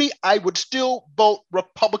patootie. I would still vote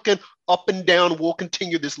Republican up and down. We'll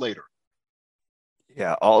continue this later.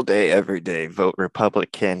 Yeah, all day, every day, vote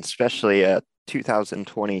Republican, especially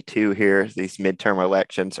 2022 here. These midterm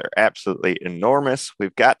elections are absolutely enormous.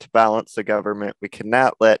 We've got to balance the government. We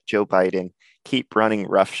cannot let Joe Biden keep running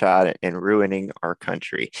roughshod and ruining our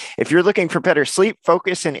country. If you're looking for better sleep,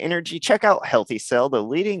 focus, and energy, check out Healthy Cell, the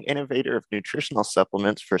leading innovator of nutritional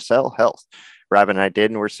supplements for cell health. Rob and I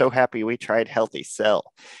did, and we're so happy we tried Healthy Cell.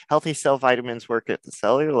 Healthy Cell vitamins work at the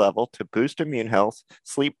cellular level to boost immune health,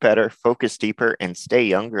 sleep better, focus deeper, and stay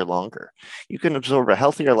younger longer. You can absorb a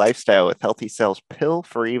healthier lifestyle with Healthy Cell's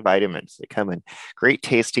pill-free vitamins. They come in great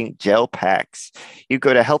tasting gel packs. You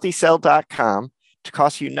go to healthycell.com. It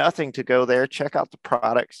costs you nothing to go there, check out the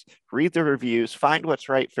products, read the reviews, find what's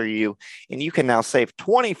right for you, and you can now save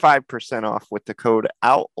 25% off with the code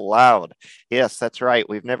OUTLOUD. Yes, that's right.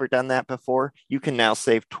 We've never done that before. You can now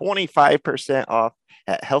save 25% off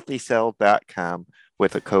at healthycell.com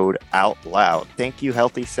with the code OUTLOUD. Thank you,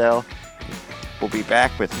 Healthy Cell. We'll be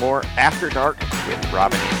back with more After Dark with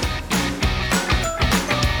Robin.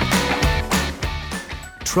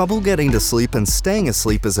 Trouble getting to sleep and staying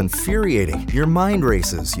asleep is infuriating. Your mind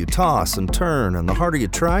races, you toss and turn, and the harder you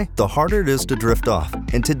try, the harder it is to drift off.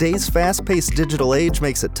 And today's fast-paced digital age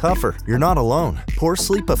makes it tougher. You're not alone. Poor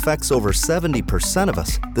sleep affects over 70% of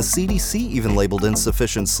us. The CDC even labeled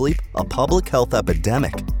insufficient sleep a public health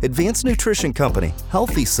epidemic. Advanced nutrition company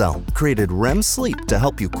Healthy Cell created REM sleep to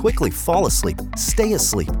help you quickly fall asleep, stay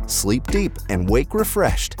asleep, sleep deep, and wake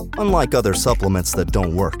refreshed. Unlike other supplements that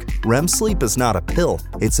don't work, REM sleep is not a pill.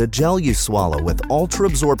 It's a gel you swallow with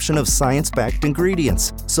ultra-absorption of science-backed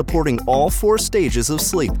ingredients, supporting all 4 stages of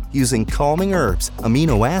sleep using calming herbs,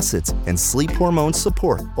 amino acids, and sleep hormone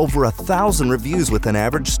support. Over 1,000 reviews with an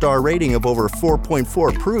average star rating of over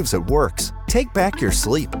 4.4 proves it works. Take back your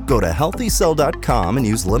sleep. Go to healthycell.com and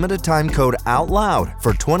use limited time code OUTLOUD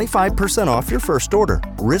for 25% off your first order.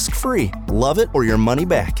 Risk-free. Love it or your money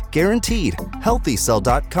back. Guaranteed.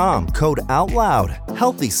 Healthycell.com code OUTLOUD.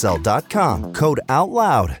 Healthycell.com code OUTLOUD.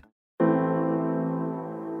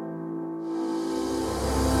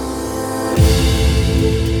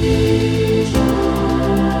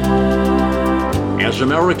 As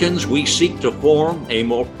Americans, we seek to form a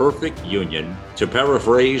more perfect union. To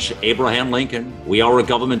paraphrase Abraham Lincoln, we are a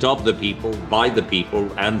government of the people, by the people,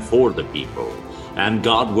 and for the people. And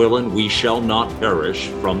God willing, we shall not perish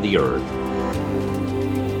from the earth.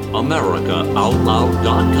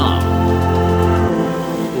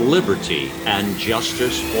 AmericaOutloud.com. Liberty and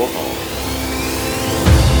justice for all.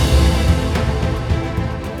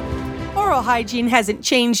 Oral hygiene hasn't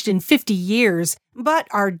changed in 50 years, but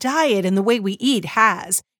our diet and the way we eat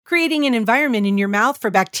has, creating an environment in your mouth for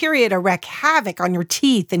bacteria to wreak havoc on your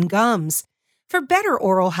teeth and gums. For better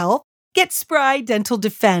oral health, get Spry Dental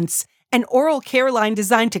Defense, an oral care line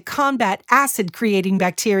designed to combat acid-creating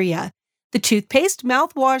bacteria. The toothpaste,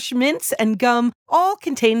 mouthwash, mints, and gum all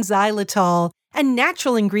contain xylitol, a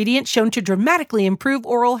natural ingredient shown to dramatically improve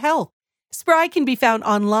oral health. Spry can be found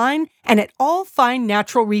online and at all fine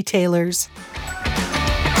natural retailers.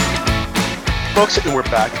 Folks, and we're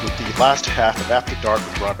back with the last half of After Dark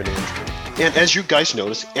with Rob and Andrew. And as you guys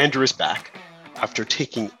notice, Andrew is back after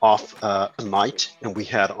taking off a night, and we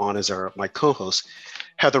had on as my co-host,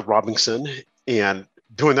 Heather Robinson. And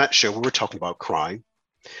during that show, we were talking about crime.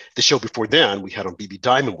 The show before then, we had on BB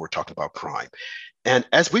Diamond, we were talking about crime. And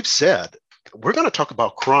as we've said, we're going to talk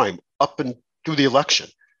about crime up and through the election.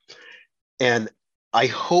 And I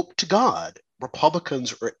hope to God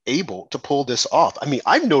Republicans are able to pull this off. I mean,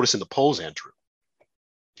 I've noticed in the polls, Andrew,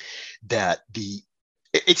 that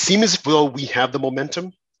it seems as though we have the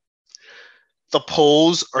momentum. The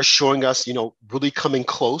polls are showing us, really coming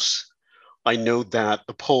close. I know that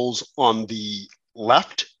the polls on the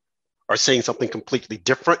left are saying something completely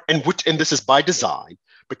different, and this is by design,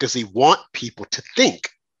 because they want people to think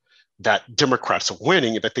that Democrats are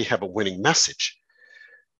winning and that they have a winning message.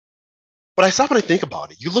 But I stop and I think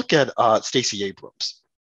about it. You look at Stacey Abrams.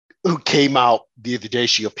 who came out the other day.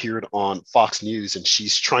 She appeared on Fox News, and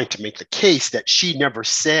she's trying to make the case that she never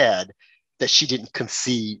said that she didn't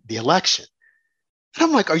concede the election. And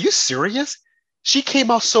I'm like, are you serious? She came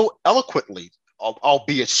out so eloquently,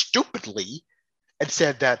 albeit stupidly, and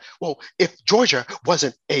said that, well, if Georgia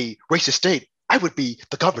wasn't a racist state, I would be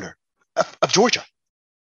the governor of Georgia.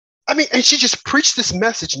 I mean, and she just preached this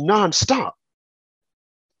message nonstop.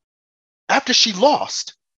 After she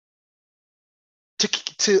lost to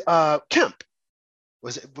Kemp,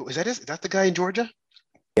 is that the guy in Georgia?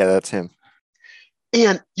 Yeah, that's him.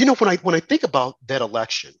 And you know, when I think about that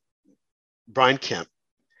election, Brian Kemp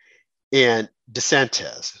and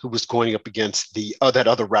DeSantis, who was going up against that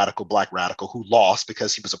other black radical who lost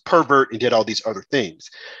because he was a pervert and did all these other things.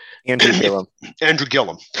 Andrew Gillum. Andrew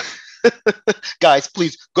Gillum. Guys,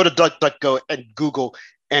 please go to DuckDuckGo and Google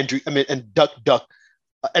and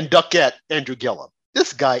duck at Andrew Gillum.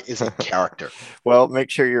 This guy is a character. Well, make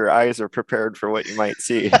sure your eyes are prepared for what you might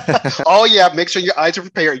see. Oh, yeah. Make sure your eyes are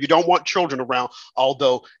prepared. You don't want children around,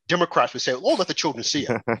 although Democrats would say, oh, let the children see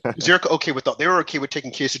it. They're okay with that. They're okay with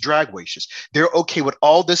taking kids to drag races. They're okay with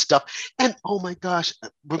all this stuff. And, oh, my gosh,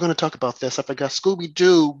 we're going to talk about this. I forgot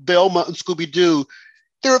Scooby-Doo, Velma and Scooby-Doo.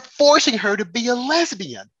 They're forcing her to be a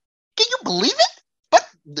lesbian. Can you believe it? But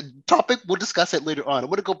the topic, we'll discuss it later on. I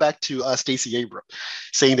want to go back to Stacey Abrams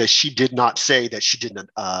saying that she did not say that she didn't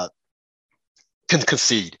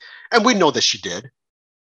concede. And we know that she did.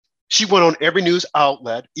 She went on every news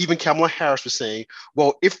outlet. Even Kamala Harris was saying,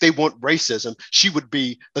 well, if they want racism, she would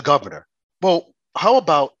be the governor. Well, how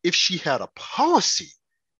about if she had a policy?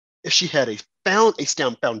 If she had a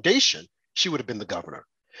foundation, she would have been the governor.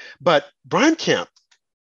 But Brian Kemp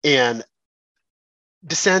and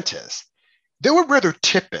DeSantis, they were rather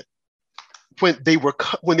tepid when they were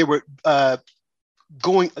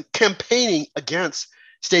campaigning against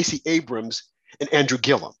Stacey Abrams and Andrew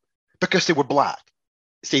Gillum because they were black.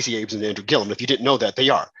 Stacey Abrams and Andrew Gillum. If you didn't know that, they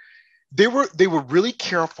are. They were really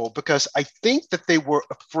careful because I think that they were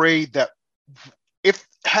afraid that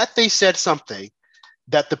had they said something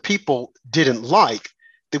that the people didn't like,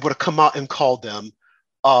 they would have come out and called them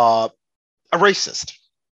a racist.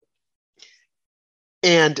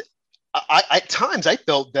 And at times, I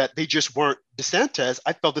felt that they just weren't DeSantis.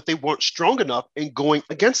 I felt that they weren't strong enough in going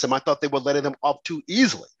against them. I thought they were letting them off too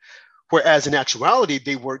easily. Whereas in actuality,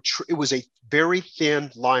 it was a very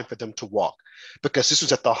thin line for them to walk because this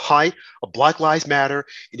was at the height of Black Lives Matter.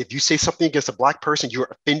 And if you say something against a black person,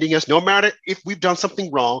 you're offending us, no matter if we've done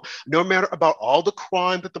something wrong, no matter about all the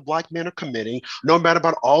crime that the black men are committing, no matter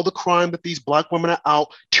about all the crime that these black women are out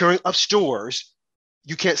tearing up stores,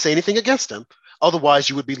 you can't say anything against them. Otherwise,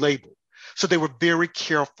 you would be labeled. So they were very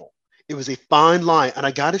careful. It was a fine line. And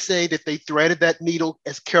I got to say that they threaded that needle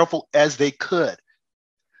as careful as they could.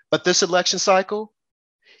 But this election cycle,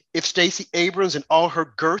 if Stacey Abrams and all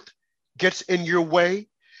her girth gets in your way,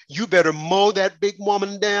 you better mow that big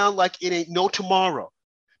woman down like it ain't no tomorrow.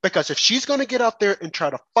 Because if she's going to get out there and try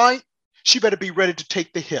to fight, she better be ready to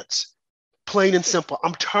take the hits. Plain and simple.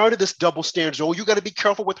 I'm tired of this double standards. Oh, you got to be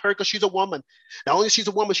careful with her because she's a woman. Not only she's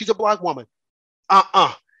a woman, she's a black woman.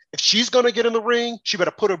 If she's going to get in the ring, she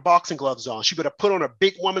better put her boxing gloves on. She better put on her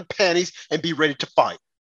big woman panties and be ready to fight.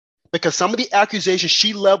 Because some of the accusations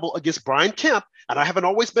she leveled against Brian Kemp, and I haven't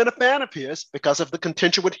always been a fan of his because of the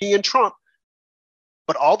contention with he and Trump,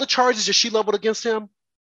 but all the charges that she leveled against him,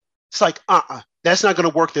 it's like, that's not going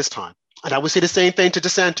to work this time. And I would say the same thing to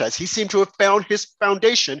DeSantis. He seemed to have found his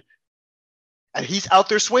foundation and he's out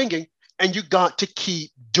there swinging, and you got to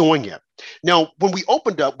keep doing it. Now, when we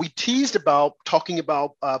opened up, we teased about talking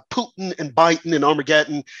about Putin and Biden and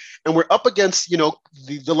Armageddon, and we're up against,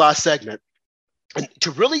 the last segment. And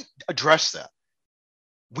to really address that,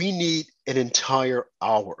 we need an entire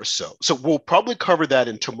hour or so. So we'll probably cover that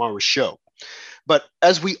in tomorrow's show. But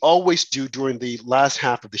as we always do during the last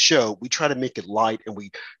half of the show, we try to make it light and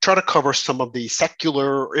we try to cover some of the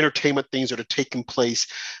secular entertainment things that are taking place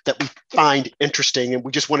that we find interesting. And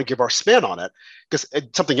we just want to give our spin on it because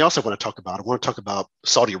something else I want to talk about. I want to talk about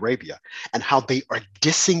Saudi Arabia and how they are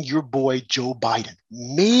dissing your boy, Joe Biden.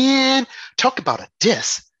 Man, talk about a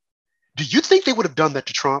diss. Do you think they would have done that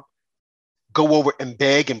to Trump? Go over and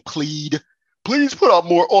beg and plead. Please put out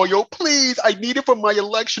more oil. Please. I need it for my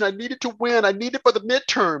election. I need it to win. I need it for the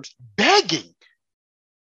midterms. Begging.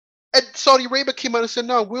 And Saudi Arabia came out and said,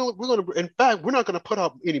 no, we're going to, in fact, we're not going to put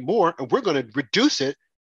out any more and we're going to reduce it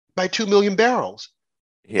by 2 million barrels.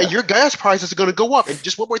 Yeah. And your gas prices are going to go up. And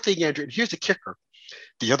just one more thing, Andrew, and here's the kicker.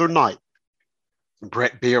 The other night,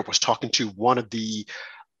 Brett Baer was talking to one of the,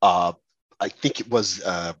 I think it was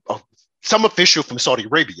some official from Saudi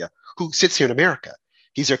Arabia who sits here in America.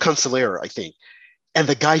 He's their consular, I think. And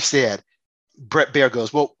the guy said, Brett Baer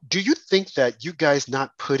goes, well, do you think that you guys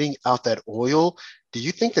not putting out that oil, do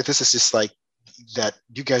you think that this is just like that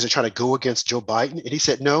you guys are trying to go against Joe Biden? And he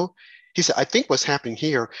said, no. He said, I think what's happening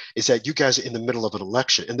here is that you guys are in the middle of an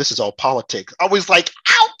election and this is all politics. I was like,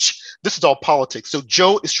 ouch, this is all politics. So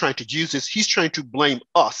Joe is trying to use this. He's trying to blame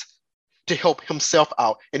us to help himself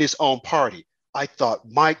out in his own party. I thought,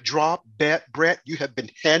 mic drop, Brett, you have been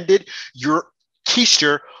handed your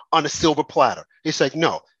keister on a silver platter. He's like,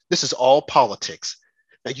 no, this is all politics.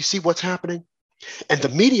 Now you see what's happening? And the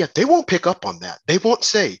media, they won't pick up on that. They won't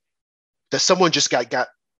say that someone just got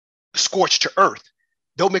scorched to earth.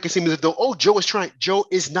 They'll make it seem as though, oh, Joe is trying. Joe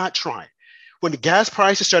is not trying. When the gas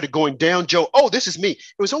prices started going down, Joe, oh, this is me. It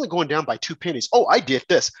was only going down by 2 pennies. Oh, I did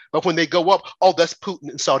this. But when they go up, oh, that's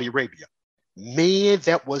Putin in Saudi Arabia. Man,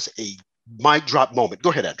 that was a mic drop moment.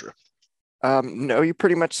 Go ahead, Andrew. No, you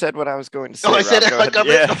pretty much said what I was going to say. Oh, I said it like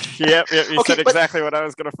yep, you okay, said exactly what I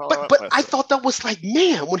was going to follow up but with. I thought that was like,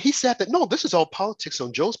 man, when he said that, no, this is all politics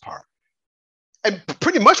on Joe's part. And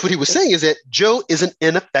pretty much what he was saying is that Joe is an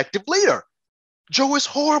ineffective leader. Joe is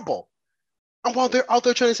horrible. And while they're out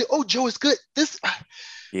there trying to say, oh, Joe is good,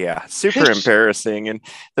 yeah, super embarrassing. And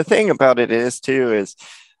the thing about it is, too, is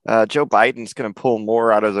Joe Biden's going to pull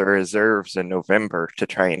more out of the reserves in November to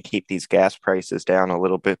try and keep these gas prices down a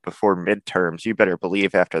little bit before midterms. You better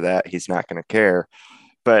believe after that, he's not going to care.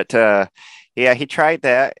 But yeah, he tried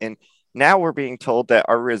that. And now we're being told that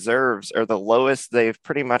our reserves are the lowest they've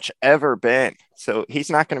pretty much ever been. So he's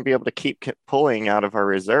not going to be able to keep pulling out of our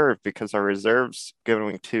reserve because our reserves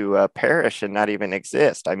going to perish and not even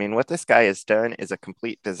exist. I mean, what this guy has done is a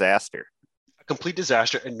complete disaster. Complete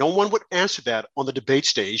disaster, and no one would answer that on the debate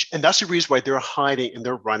stage, and that's the reason why they're hiding and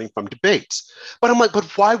they're running from debates. But I'm like, but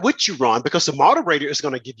why would you run? Because the moderator is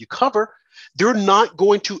going to give you cover. They're not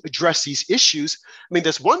going to address these issues. I mean,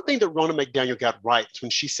 there's one thing that Ronna McDaniel got right when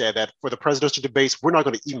she said that for the presidential debates, we're not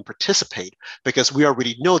going to even participate because we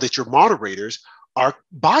already know that your moderators are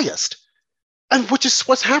biased. And which is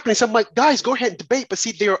what's happening. So I'm like, guys, go ahead and debate. But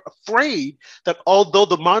see, they're afraid that although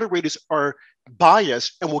the moderators are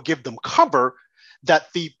biased and will give them cover,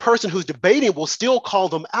 that the person who's debating will still call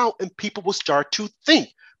them out and people will start to think.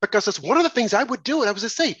 Because that's one of the things I would do. And I was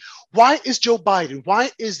just saying, why is Joe Biden, why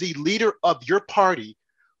is the leader of your party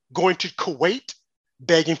going to Kuwait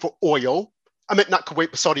begging for oil? I mean, not Kuwait,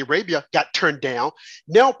 but Saudi Arabia got turned down.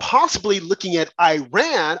 Now possibly looking at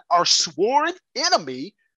Iran, our sworn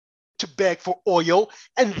enemy, to beg for oil,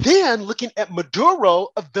 and then looking at Maduro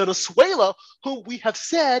of Venezuela, whom we have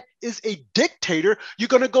said is a dictator, you're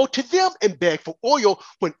going to go to them and beg for oil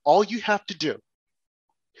when all you have to do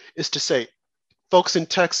is to say, folks in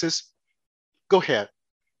Texas, go ahead.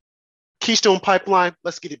 Keystone Pipeline,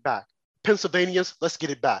 let's get it back. Pennsylvanians, let's get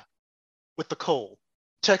it back with the coal.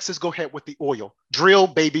 Texas, go ahead with the oil. Drill,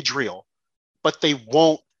 baby, drill. But they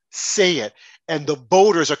won't say it. And the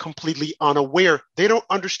voters are completely unaware. They don't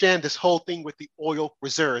understand this whole thing with the oil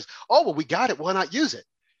reserves. Oh, well, we got it. Why not use it?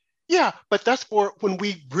 Yeah, but that's for when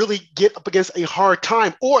we really get up against a hard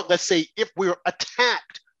time. Or let's say if we're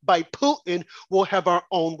attacked by Putin, we'll have our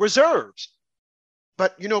own reserves.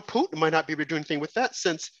 But, you know, Putin might not be able to do anything with that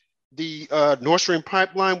since the Nord Stream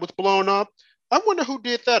pipeline was blown up. I wonder who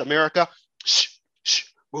did that, America. Shh.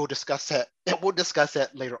 We'll discuss that. And we'll discuss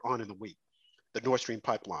that later on in the week. The Nord Stream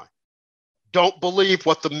pipeline. Don't believe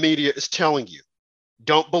what the media is telling you.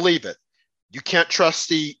 Don't believe it. You can't trust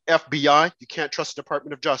the FBI. You can't trust the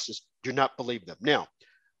Department of Justice. Do not believe them. Now,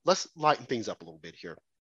 let's lighten things up a little bit here.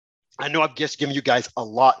 I know I've just given you guys a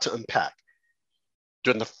lot to unpack.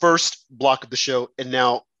 During the first block of the show, and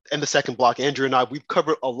now in the second block, Andrew and I, we've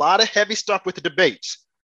covered a lot of heavy stuff with the debates.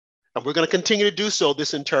 And we're going to continue to do so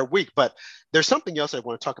this entire week. But there's something else I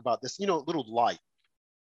want to talk about, this, a little light.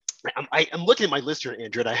 I'm looking at my list here,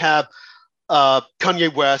 Andrew, and I have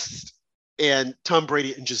Kanye West and Tom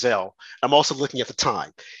Brady and Giselle. I'm also looking at the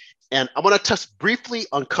time. And I want to touch briefly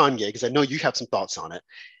on Kanye because I know you have some thoughts on it.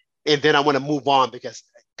 And then I want to move on because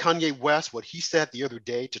Kanye West, what he said the other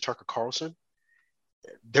day to Tucker Carlson,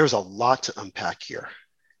 there's a lot to unpack here.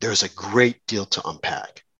 There's a great deal to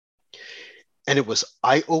unpack. And it was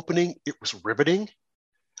eye-opening. It was riveting.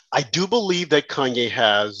 I do believe that Kanye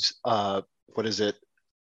has,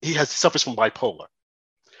 he suffers from bipolar.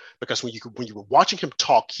 Because when you were watching him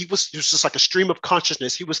talk, it was just like a stream of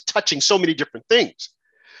consciousness. He was touching so many different things.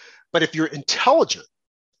 But if you're intelligent,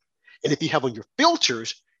 and if you have on your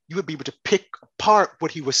filters, you would be able to pick apart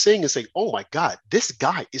what he was saying and say, oh my God, this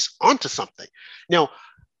guy is onto something. Now,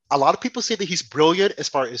 a lot of people say that he's brilliant as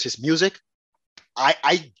far as his music.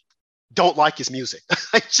 I don't like his music.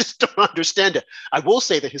 I just don't understand it. I will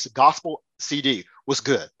say that his gospel CD was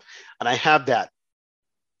good. And I have that.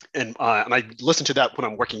 and I listen to that when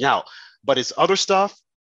I'm working out. But his other stuff,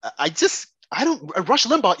 I don't. Rush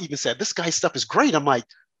Limbaugh even said this guy's stuff is great. I'm like,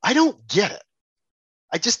 I don't get it.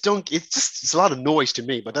 I just don't. It's a lot of noise to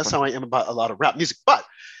me. But that's how I am about a lot of rap music. But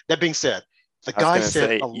that being said, the guy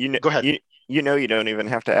said, "Go ahead." You don't even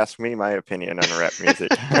have to ask me my opinion on rap music.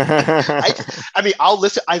 I mean, I'll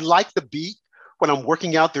listen. I like the beat when I'm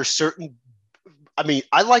working out. There's certain. I mean,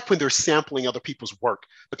 I like when they're sampling other people's work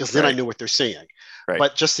because then I know what they're saying. Right.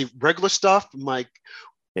 But just the regular stuff, I'm like,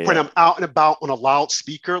 when I'm out and about on a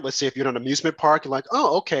loudspeaker, let's say if you're in an amusement park, you're like,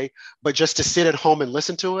 oh, okay. But just to sit at home and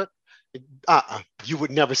listen to it, you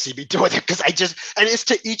would never see me doing it because and it's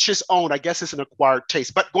to each his own. I guess it's an acquired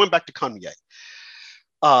taste. But going back to Kanye,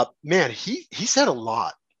 man, he said a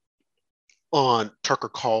lot on Tucker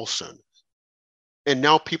Carlson. And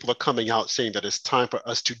now people are coming out saying that it's time for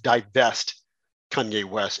us to divest Kanye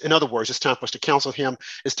West. In other words, it's time for us to cancel him.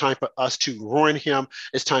 It's time for us to ruin him.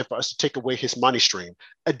 It's time for us to take away his money stream.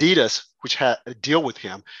 Adidas, which had a deal with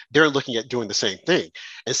him, they're looking at doing the same thing.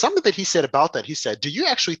 And something that he said about that, he said, do you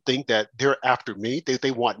actually think that they're after me?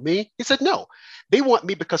 They want me? He said, no, they want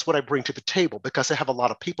me because what I bring to the table, because I have a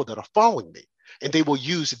lot of people that are following me and they will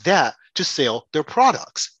use that to sell their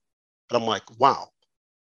products. And I'm like, wow.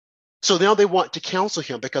 So now they want to cancel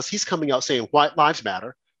him because he's coming out saying white lives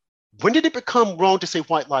matter. When did it become wrong to say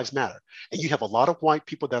white lives matter? And you have a lot of white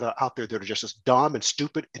people that are out there that are just as dumb and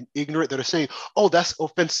stupid and ignorant that are saying, oh, that's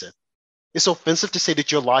offensive. It's offensive to say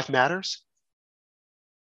that your life matters.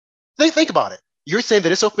 Think about it. You're saying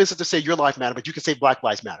that it's offensive to say your life matters, but you can say Black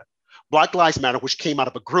Lives Matter. Black Lives Matter, which came out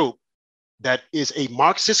of a group that is a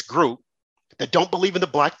Marxist group that don't believe in the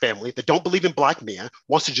Black family, that don't believe in Black men,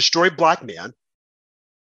 wants to destroy Black men.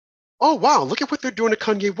 Oh, wow, look at what they're doing to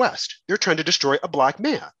Kanye West. They're trying to destroy a Black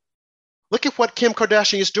man. Look at what Kim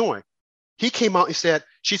Kardashian is doing. He came out and said,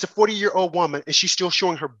 she's a 40-year-old woman and she's still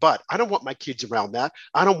showing her butt. I don't want my kids around that.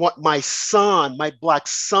 I don't want my son, my Black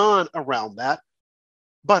son around that.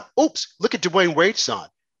 But oops, look at Dwayne Wade's son,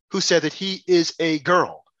 who said that he is a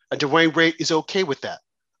girl and Dwayne Wade is okay with that.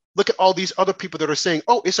 Look at all these other people that are saying,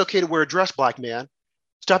 oh, it's okay to wear a dress, Black man.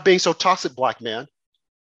 Stop being so toxic, Black man.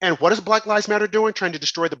 And what is Black Lives Matter doing? Trying to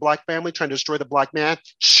destroy the Black family, trying to destroy the Black man?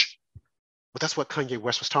 Shh. But that's what Kanye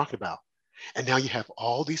West was talking about. And now you have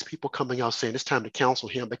all these people coming out saying it's time to cancel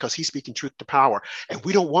him because he's speaking truth to power. And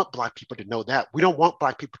we don't want Black people to know that. We don't want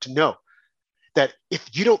Black people to know that if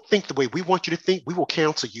you don't think the way we want you to think, we will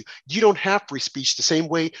cancel you. You don't have free speech the same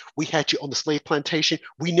way we had you on the slave plantation.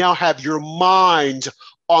 We now have your mind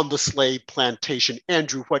on the slave plantation.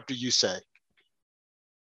 Andrew, what do you say?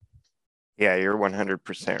 Yeah, you're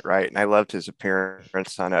 100% right. And I loved his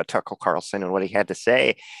appearance on Tucker Carlson and what he had to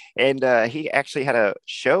say. And he actually had a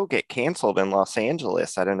show get canceled in Los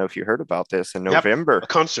Angeles. I don't know if you heard about this in November. A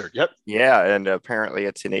concert, yep. Yeah, and apparently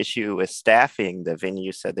it's an issue with staffing. The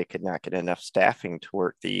venue said they could not get enough staffing to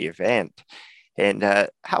work the event. And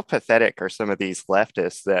how pathetic are some of these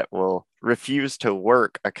leftists that will refuse to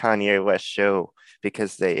work a Kanye West show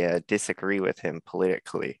because they disagree with him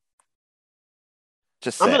politically?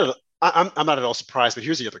 Just sad. I'm not at all surprised, but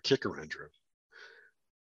here's the other kicker, Andrew.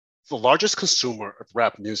 The largest consumer of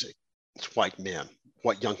rap music is white men,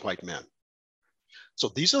 young white men. So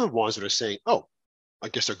these are the ones that are saying, oh, I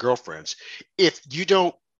guess they're girlfriends. If you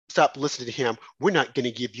don't stop listening to him, we're not going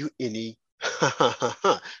to give you any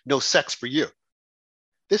no sex for you.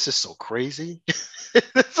 This is so crazy.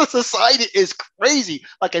 This society is crazy.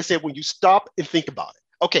 Like I said, when you stop and think about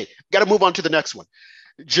it. Okay, got to move on to the next one.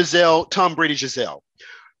 Tom Brady, Gisele.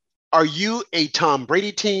 Are you a Tom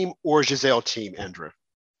Brady team or Gisele team, Andrew?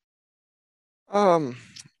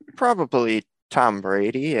 Probably Tom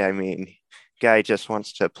Brady. I mean, guy just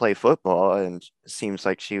wants to play football, and it seems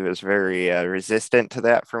like she was very resistant to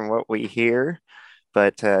that from what we hear.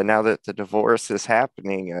 But now that the divorce is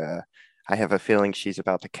happening, I have a feeling she's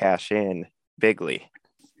about to cash in bigly.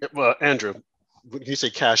 Well, Andrew, when you say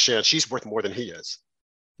cash in, she's worth more than he is.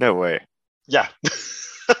 No way. Yeah.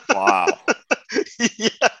 Wow. Yeah.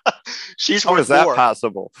 She's How is that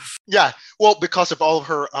possible? Yeah, well, because of all of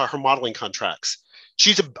her modeling contracts.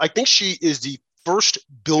 I think she is the first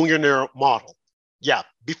billionaire model. Yeah,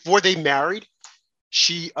 before they married,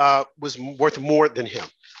 she was worth more than him.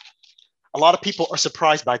 A lot of people are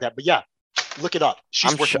surprised by that, but yeah, look it up.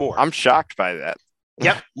 She's worth more. I'm shocked by that.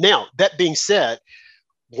 Yep. Now, that being said,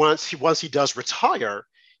 once he does retire,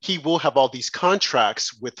 he will have all these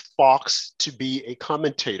contracts with Fox to be a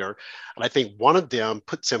commentator. And I think one of them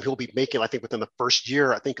puts him, he'll be making, I think within the first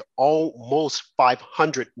year, I think almost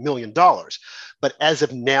 $500 million. But as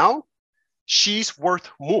of now, she's worth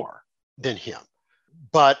more than him.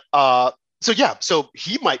 But So yeah, so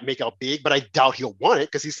he might make out big, but I doubt he'll want it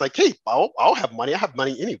because he's like, hey, I'll have money. I have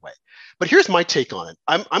money anyway. But here's my take on it.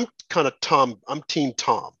 I'm kind of Tom. I'm Team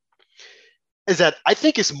Tom. Is that I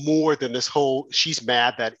think it's more than this whole she's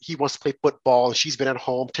mad that he wants to play football and she's been at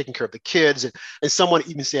home taking care of the kids. And someone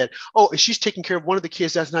even said, oh, and she's taking care of one of the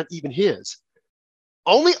kids that's not even his.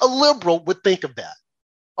 Only a liberal would think of that.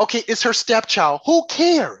 Okay, it's her stepchild. Who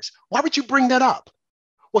cares? Why would you bring that up?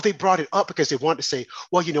 Well, they brought it up because they wanted to say,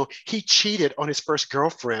 well, he cheated on his first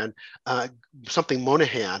girlfriend, something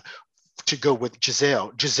Monahan, to go with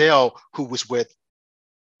Giselle. Giselle, who was with,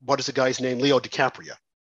 what is the guy's name? Leo DiCaprio.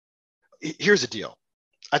 Here's the deal.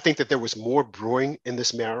 I think that there was more brewing in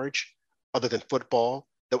this marriage other than football.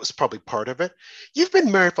 That was probably part of it. You've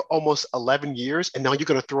been married for almost 11 years, and now you're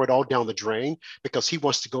going to throw it all down the drain because he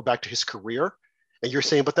wants to go back to his career. And you're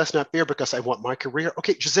saying, but that's not fair because I want my career.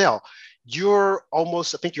 Okay, Giselle, you're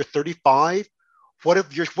almost, I think you're 35.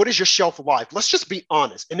 What is your shelf life? Let's just be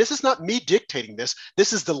honest. And this is not me dictating this.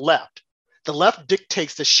 This is the left. The left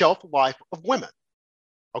dictates the shelf life of women.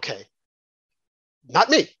 Okay,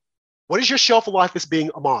 not me. What is your shelf life as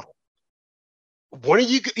being a model? One of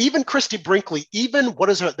you, even Christy Brinkley, even what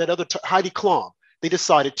is that other Heidi Klum? They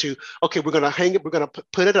decided to, okay, we're going to hang it. We're going to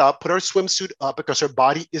put it up, put our swimsuit up because her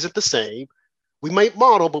body isn't the same. We might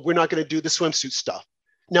model, but we're not going to do the swimsuit stuff.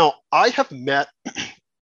 Now, I have met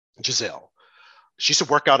Giselle. She used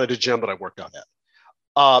to work out at a gym that I worked out at.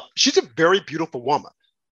 She's a very beautiful woman.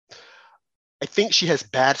 I think she has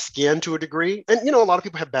bad skin to a degree. And, a lot of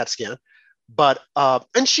people have bad skin. But,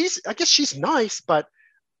 and I guess she's nice, but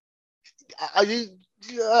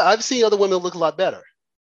I've seen other women look a lot better.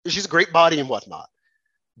 She's a great body and whatnot.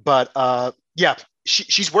 But yeah,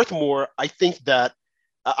 she's worth more. I think that,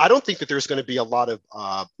 I don't think that there's going to be a lot of,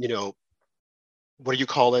 what do you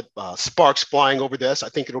call it? Sparks flying over this. I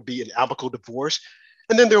think it'll be an amicable divorce.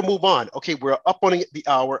 And then they'll move on. Okay, we're up on the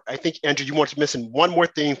hour. I think, Andrew, you wanted to mention one more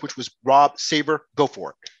thing, which was Rob Saber. Go for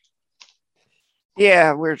it.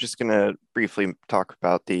 Yeah, we're just going to briefly talk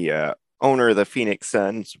about the owner of the Phoenix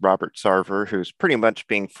Suns, Robert Sarver, who's pretty much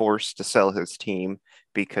being forced to sell his team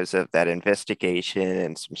because of that investigation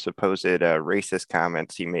and some supposed racist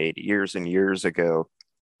comments he made years and years ago.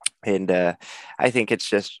 And I think it's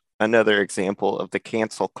just another example of the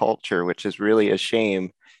cancel culture, which is really a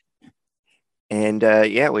shame. And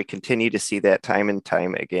yeah, we continue to see that time and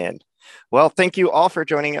time again. Well, thank you all for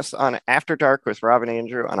joining us on After Dark with Rob and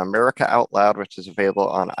Andrew on America Out Loud, which is available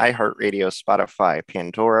on iHeartRadio, Spotify,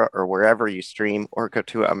 Pandora, or wherever you stream, or go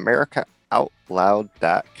to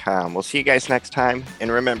AmericaOutloud.com. We'll see you guys next time.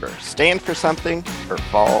 And remember, stand for something or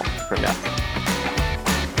fall for nothing.